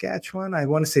Saskatchewan. I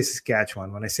want to say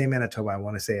Saskatchewan. When I say Manitoba, I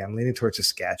want to say I'm leaning towards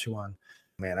Saskatchewan.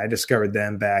 Man, I discovered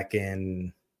them back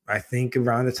in, I think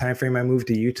around the time frame I moved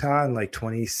to Utah in like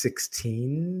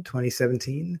 2016,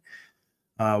 2017.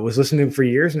 Was listening to them for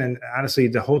years. And then honestly,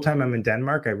 the whole time I'm in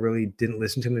Denmark, I really didn't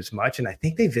listen to them as much. And I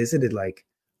think they visited like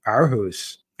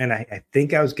Aarhus. And I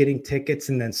think I was getting tickets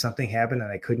and then something happened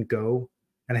and I couldn't go.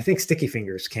 And I think Sticky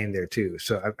Fingers came there too.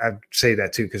 So I'd say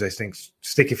that too, because I think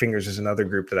Sticky Fingers is another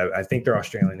group that I think they're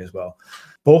Australian as well.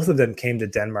 Both of them came to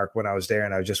Denmark when I was there,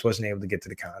 and I just wasn't able to get to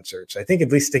the concerts. I think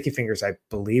at least Sticky Fingers, I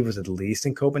believe, was at least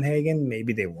in Copenhagen.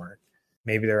 Maybe they weren't.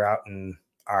 maybe they're out in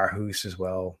Aarhus as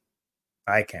well.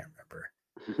 I can't remember.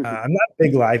 I'm not a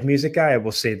big live music guy. I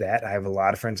will say that. I have a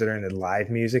lot of friends that are into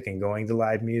live music and going to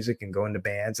live music and going to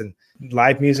bands. And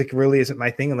live music really isn't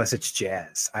my thing unless it's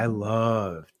jazz. I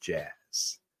love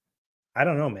jazz. I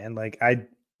don't know, man. Like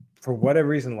for whatever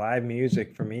reason, live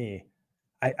music for me,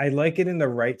 I like it in the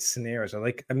right scenarios. I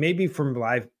like maybe from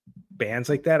live bands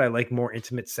like that, I like more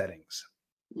intimate settings.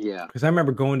 Yeah. Because I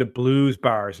remember going to blues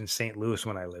bars in St. Louis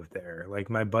when I lived there. Like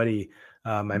my buddy,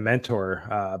 my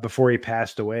mentor, before he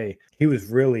passed away, he was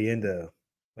really into,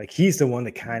 like, he's the one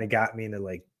that kind of got me into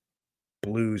like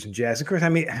blues and jazz. Of course, I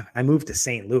mean, I moved to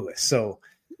St. Louis, so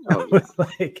Oh, I was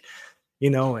like,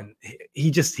 and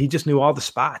he just knew all the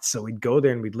spots. So we'd go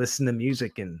there and we'd listen to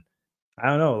music, and I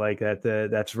don't know, like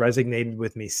that's resonated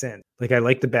with me since. Like I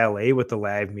like the ballet with the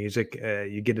live music.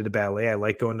 You get to the ballet. I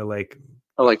like going to like.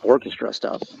 I like orchestra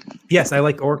stuff. Yes, I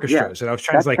like orchestras, and I was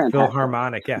trying to like fantastic.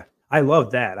 Philharmonic. Yeah, I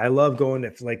love that. I love going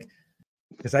to like,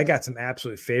 because I got some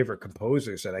absolute favorite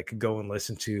composers that I could go and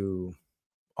listen to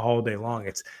all day long.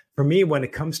 It's for me when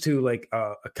it comes to like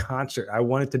a concert, I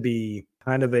want it to be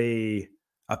kind of a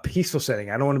peaceful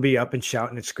setting. I don't want to be up and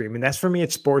shouting and screaming. That's for me.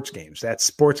 It's sports games. That's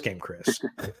sports game, Chris.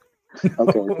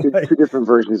 Okay, two different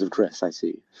versions of Chris. I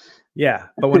see. Yeah,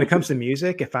 but when it comes to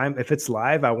music, if it's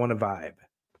live, I want to vibe.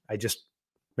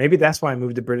 Maybe that's why I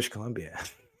moved to British Columbia.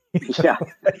 Yeah.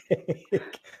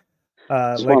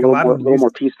 Like a little more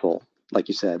peaceful, like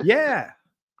you said. Yeah.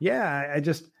 I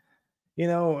just,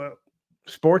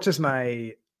 sports is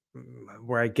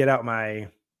where I get out I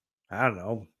don't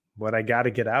know what I got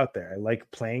to get out there. I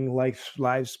like playing live,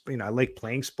 I like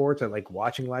playing sports. I like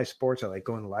watching live sports. I like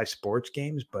going to live sports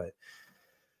games. But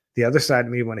the other side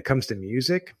of me, when it comes to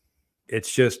music,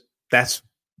 that's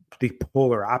the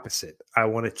polar opposite. I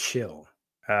want to chill.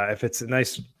 If it's a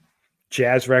nice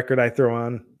jazz record, I throw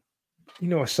on,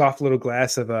 a soft little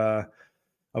glass of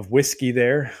whiskey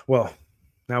there. Well,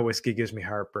 now whiskey gives me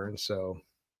heartburn, so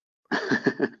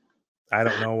I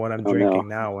don't know what I'm drinking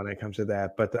now when it comes to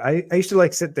that. But I used to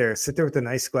like sit there with a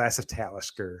nice glass of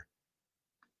Talisker,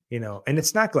 and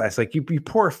it's not glass. Like you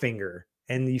pour a finger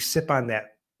and you sip on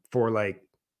that for like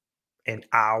an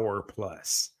hour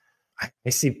plus. I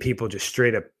see people just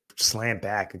straight up slam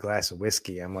back a glass of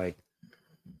whiskey. I'm like,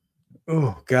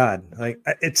 oh God, like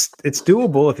it's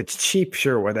doable if it's cheap,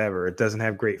 sure, whatever. It doesn't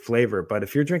have great flavor, but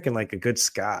if you're drinking like a good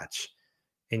scotch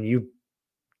and you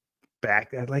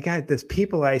there's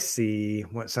people I see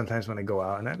sometimes when I go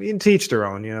out, and I mean, to each their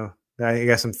own, I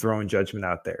guess I'm throwing judgment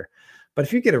out there, but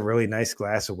if you get a really nice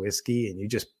glass of whiskey and you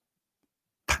just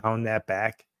pound that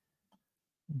back,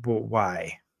 well,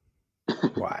 why?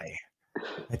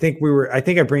 I think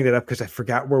I bring that up because I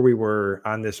forgot where we were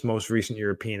on this most recent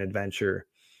European adventure.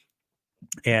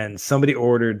 And somebody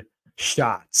ordered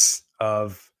shots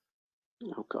of,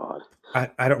 oh God,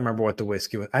 I don't remember what the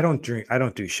whiskey was. I don't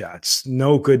do shots.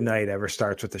 No good night ever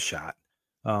starts with a shot.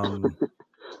 And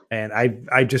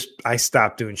I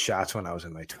stopped doing shots when I was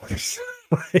in my 20s.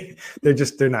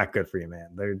 They're not good for you,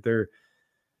 man. They're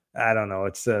I don't know.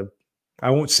 It's I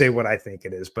won't say what I think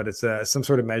it is, but it's some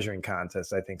sort of measuring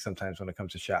contest, I think, sometimes when it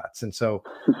comes to shots. And so,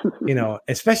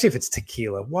 especially if it's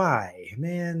tequila, why,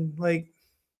 man? Like,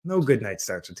 no good night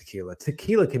starts with tequila.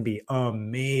 Tequila can be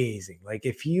amazing. Like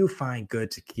if you find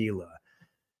good tequila,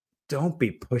 don't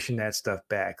be pushing that stuff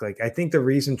back. Like I think the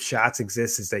reason shots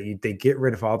exist is that they get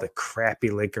rid of all the crappy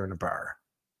liquor in a bar.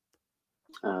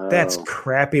 That's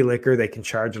crappy liquor they can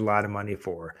charge a lot of money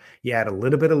for. You add a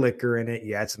little bit of liquor in it,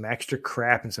 you add some extra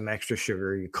crap and some extra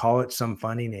sugar, you call it some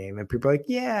funny name, and people are like,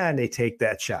 yeah, and they take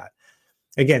that shot.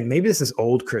 Again, maybe this is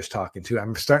old Chris talking too.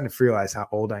 I'm starting to realize how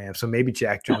old I am. So maybe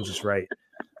Jack Jones is right.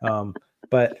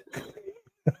 But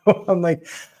I'm like,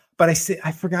 but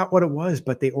I forgot what it was,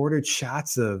 but they ordered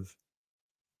shots of,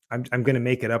 I'm going to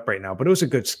make it up right now, but it was a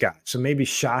good scotch. So maybe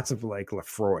shots of like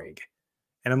Lafroig.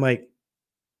 And I'm like,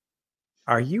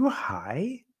 are you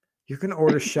high? You're going to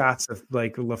order shots of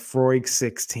like Lafroig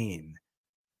 16.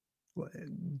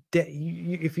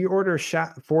 If you order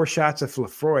 4 shots of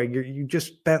Lafroig, you just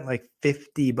spent like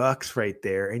 $50 right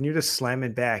there, and you're just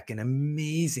slamming back an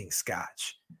amazing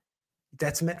scotch.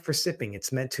 That's meant for sipping.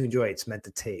 It's meant to enjoy. It's meant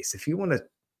to taste. If you want to,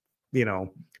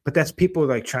 but that's people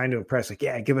like trying to impress, like,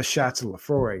 yeah, give us shots of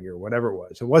Lafroig or whatever it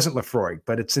was. It wasn't Lafroig,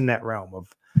 but it's in that realm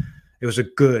of, it was a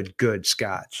good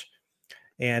scotch.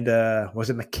 And was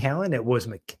it Macallan? It was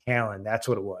Macallan. That's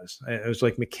what it was. It was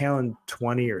like Macallan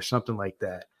 20 or something like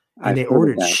that. And they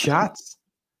ordered shots.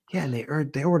 Yeah, and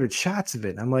they ordered shots of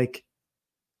it. And I'm like,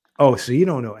 oh, so you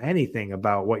don't know anything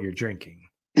about what you're drinking.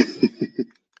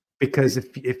 Because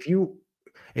if you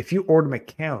order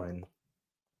Macallan,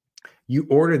 You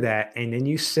order that, and then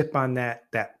you sip on that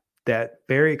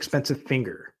very expensive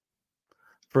finger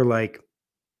for like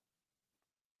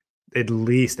at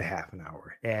least a half an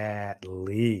hour,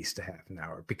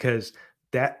 because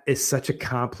that is such a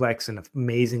complex and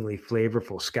amazingly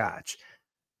flavorful scotch.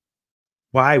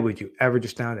 Why would you ever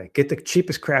just down that? Get the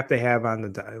cheapest crap they have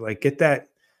on the, like, get that.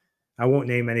 I won't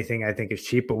name anything I think is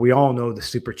cheap, but we all know the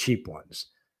super cheap ones.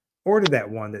 Order that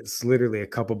one that's literally a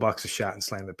couple bucks a shot and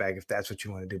slam it back if that's what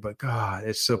you want to do. But God,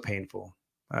 it's so painful.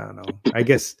 I don't know. I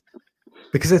guess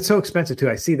because it's so expensive too.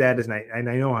 I see that and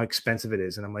I know how expensive it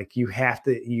is. And I'm like, you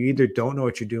either don't know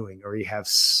what you're doing or you have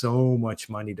so much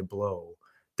money to blow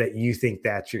that you think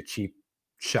that's your cheap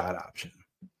shot option.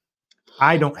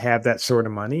 I don't have that sort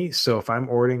of money. So if I'm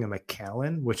ordering a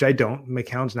Macallan, which I don't,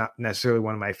 Macallan's not necessarily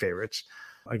one of my favorites.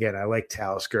 Again, I like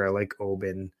Talisker, I like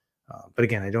Oban. But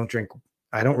again, I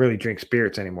don't really drink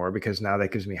spirits anymore because now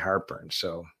that gives me heartburn.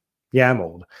 So yeah, I'm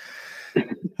old.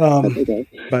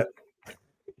 But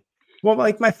well,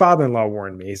 like my father-in-law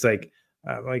warned me. He's like,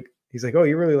 oh,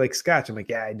 you really like scotch? I'm like,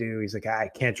 yeah, I do. He's like, I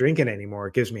can't drink it anymore.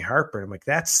 It gives me heartburn. I'm like,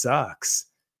 that sucks.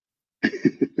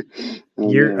 A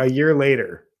year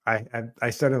later, I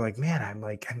started like, man,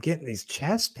 I'm getting these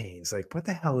chest pains. Like, what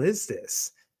the hell is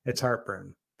this? It's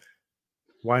heartburn.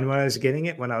 When I was getting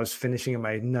it, when I was finishing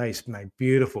my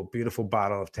beautiful, beautiful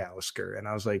bottle of Talisker, and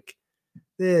I was like,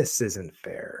 this isn't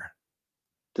fair.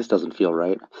 This doesn't feel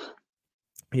right.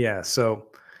 Yeah, so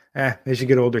as you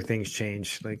get older, things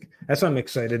change. Like that's why I'm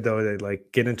excited though to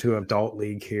like get into an adult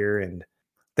league here, and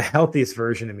the healthiest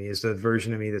version of me is the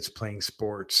version of me that's playing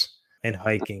sports and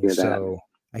hiking. So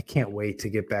I can't wait to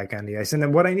get back on the ice. And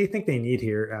then what I think they need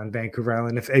here on Vancouver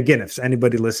Island, if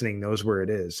anybody listening knows where it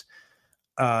is,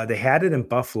 they had it in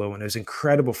Buffalo, and it was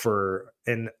incredible for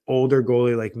an older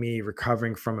goalie like me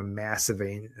recovering from a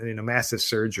massive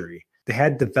surgery. They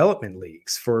had development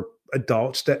leagues for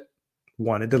adults that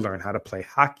wanted to learn how to play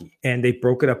hockey, and they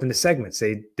broke it up into segments.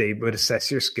 They would assess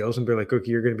your skills and be like,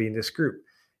 okay, you're going to be in this group.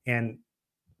 And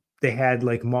they had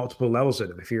like multiple levels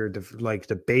of it. If you're like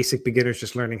the basic beginners,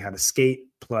 just learning how to skate,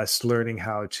 plus learning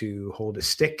how to hold a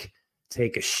stick,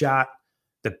 take a shot,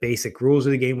 the basic rules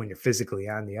of the game when you're physically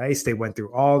on the ice. They went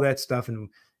through all that stuff, and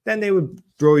then they would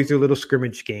throw you through little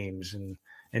scrimmage games and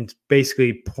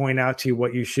basically point out to you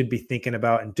what you should be thinking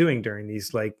about and doing during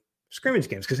these like scrimmage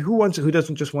games. Because who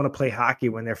doesn't just want to play hockey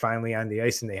when they're finally on the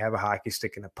ice and they have a hockey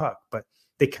stick and a puck? But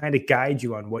they kind of guide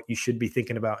you on what you should be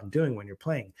thinking about and doing when you're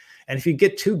playing. And if you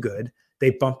get too good, they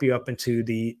bump you up into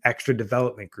the extra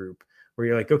development group where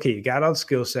you're like, okay, you got all the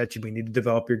skill sets, we need to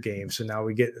develop your game. So now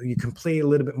you can play a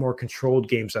little bit more controlled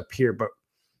games up here, but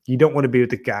you don't want to be with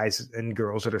the guys and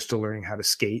girls that are still learning how to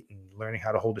skate and learning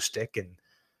how to hold a stick. And,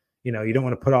 you don't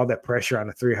want to put all that pressure on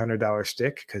a $300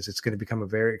 stick because it's going to become a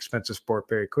very expensive sport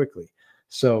very quickly.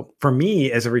 So for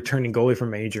me, as a returning goalie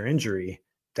from major injury,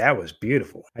 that was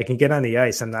beautiful. I can get on the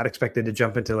ice. I'm not expected to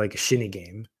jump into like a shinny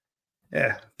game.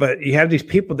 Yeah, but you have these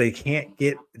people, they can't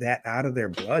get that out of their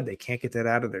blood. They can't get that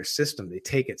out of their system. They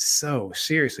take it so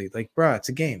seriously. Like, bro, it's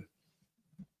a game.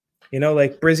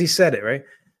 Like Brizzy said it, right?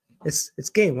 It's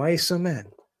game. Why are you so mad?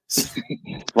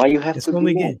 Why you have it's to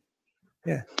only be game.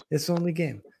 Yeah, it's only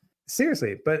game.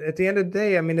 Seriously, but at the end of the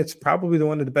day, I mean, it's probably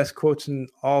one of the best quotes in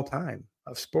all time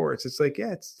of sports. It's like,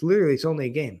 yeah, it's only a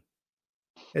game.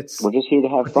 We're just here to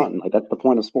have fun. Like that's the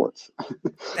point of sports.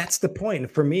 That's the point.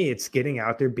 For me, it's getting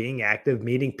out there, being active,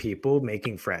 meeting people,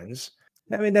 making friends.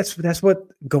 I mean, that's what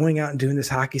going out and doing this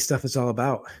hockey stuff is all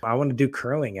about. I want to do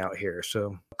curling out here.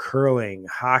 So curling,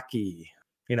 hockey,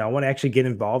 I want to actually get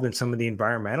involved in some of the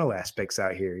environmental aspects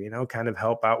out here, kind of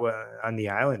help out on the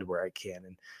island where I can.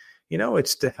 And,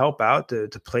 it's to help out, to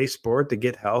play sport, to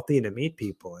get healthy and to meet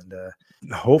people. And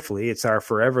hopefully it's our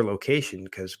forever location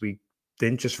because we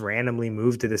didn't just randomly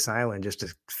move to this island just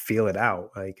to feel it out.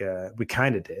 Like we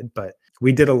kind of did, but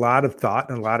we did a lot of thought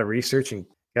and a lot of research, and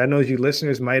God knows you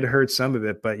listeners might have heard some of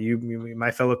it, but you my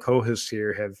fellow co-hosts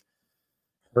here have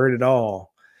heard it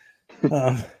all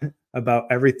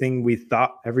about everything we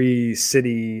thought, every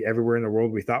city, everywhere in the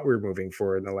world we thought we were moving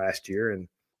for in the last year. And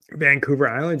Vancouver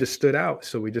Island just stood out.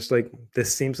 So we just like,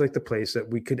 this seems like the place that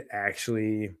we could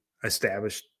actually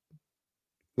establish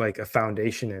like a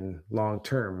foundation in long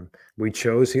term. We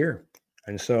chose here.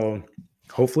 And so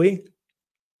hopefully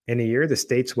in a year, the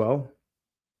state's well,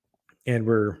 and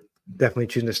we're definitely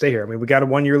choosing to stay here. I mean, we got a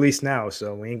 1-year lease now,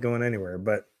 so we ain't going anywhere,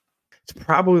 but it's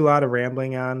probably a lot of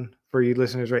rambling on for you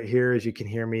listeners right here, as you can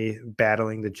hear me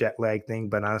battling the jet lag thing.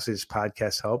 But honestly, this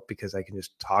podcast helped because I can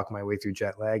just talk my way through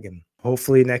jet lag. And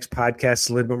hopefully next podcast is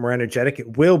a little bit more energetic.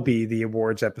 It will be the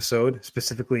awards episode,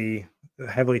 specifically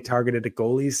heavily targeted at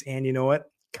goalies. And you know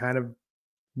what? Kind of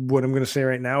what I'm going to say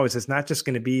right now is it's not just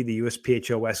going to be the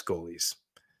USPHL West goalies.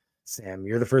 Sam,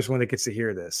 you're the first one that gets to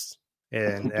hear this.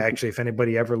 And actually, if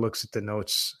anybody ever looks at the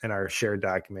notes in our shared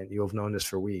document, you'll have known this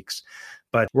for weeks.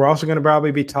 But we're also going to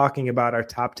probably be talking about our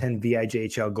top 10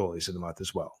 VIJHL goalies of the month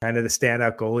as well. Kind of the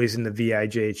standout goalies in the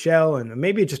VIJHL, and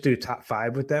maybe just do top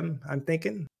 5 with them, I'm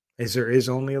thinking. As there is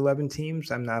only 11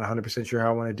 teams. I'm not 100% sure how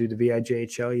I want to do the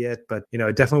VIJHL yet, but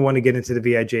I definitely want to get into the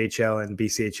VIJHL and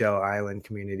BCHL island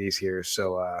communities here.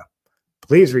 So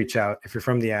please reach out if you're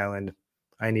from the island.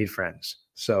 I need friends.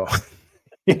 So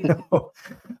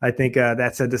I think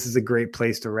that said, this is a great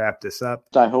place to wrap this up.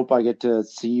 I hope I get to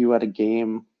see you at a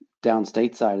game down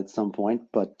stateside at some point,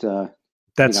 but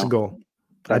that's the goal.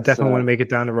 I definitely want to make it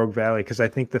down to Rogue Valley because I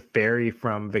think the ferry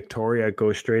from Victoria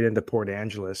goes straight into Port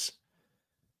Angeles.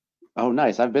 Oh,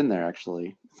 nice. I've been there,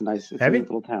 actually. It's nice. It's a nice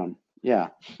little town. Yeah.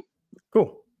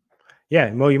 Cool. Yeah.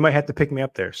 Well, you might have to pick me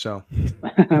up there. So,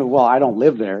 well, I don't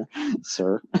live there,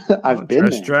 sir. I've been there.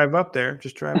 Just drive up there.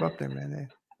 Just drive up there, man.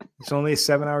 It's only a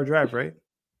 7-hour drive, right?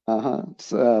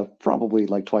 It's probably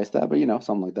like twice that, but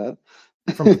something like that.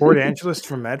 From Port Angeles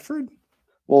to Medford?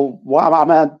 Well,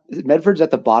 I'm at Medford's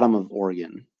at the bottom of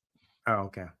Oregon. Oh,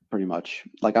 okay. Pretty much.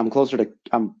 Like I'm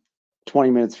 20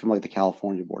 minutes from like the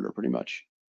California border, pretty much.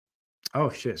 Oh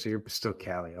shit! So you're still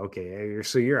Cali? Okay,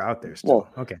 you're out there still. Well,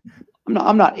 okay.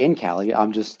 I'm not in Cali.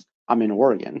 I'm in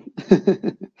Oregon.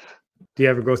 Do you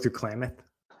ever go through Klamath?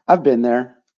 I've been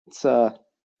there. I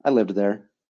lived there.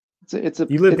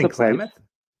 You lived in Klamath?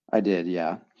 I did,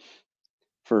 yeah.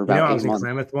 For about 8 months. I was in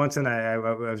Klamath once, and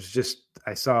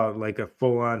I saw like a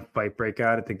full-on fight break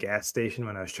out at the gas station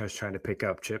when I was just trying to pick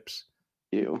up chips.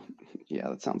 Ew. Yeah,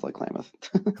 that sounds like Klamath.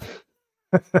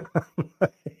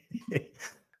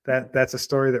 That's a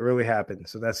story that really happened.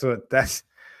 So that's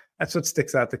what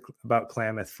sticks out about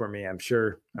Klamath for me. I'm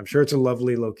sure it's a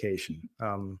lovely location.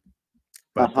 Okay,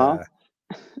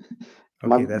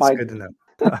 that's good to know.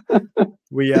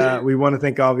 We want to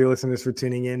thank all of you listeners for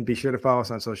tuning in. Be sure to follow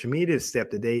us on social media to stay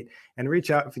up to date and reach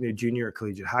out if you're new junior or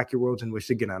collegiate hockey worlds and wish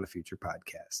to get on a future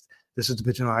podcast. This is the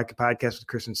Pitch and Hockey Podcast with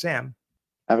Chris and Sam.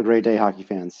 Have a great day, hockey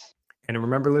fans. And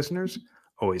remember, listeners,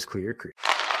 always clear your crease.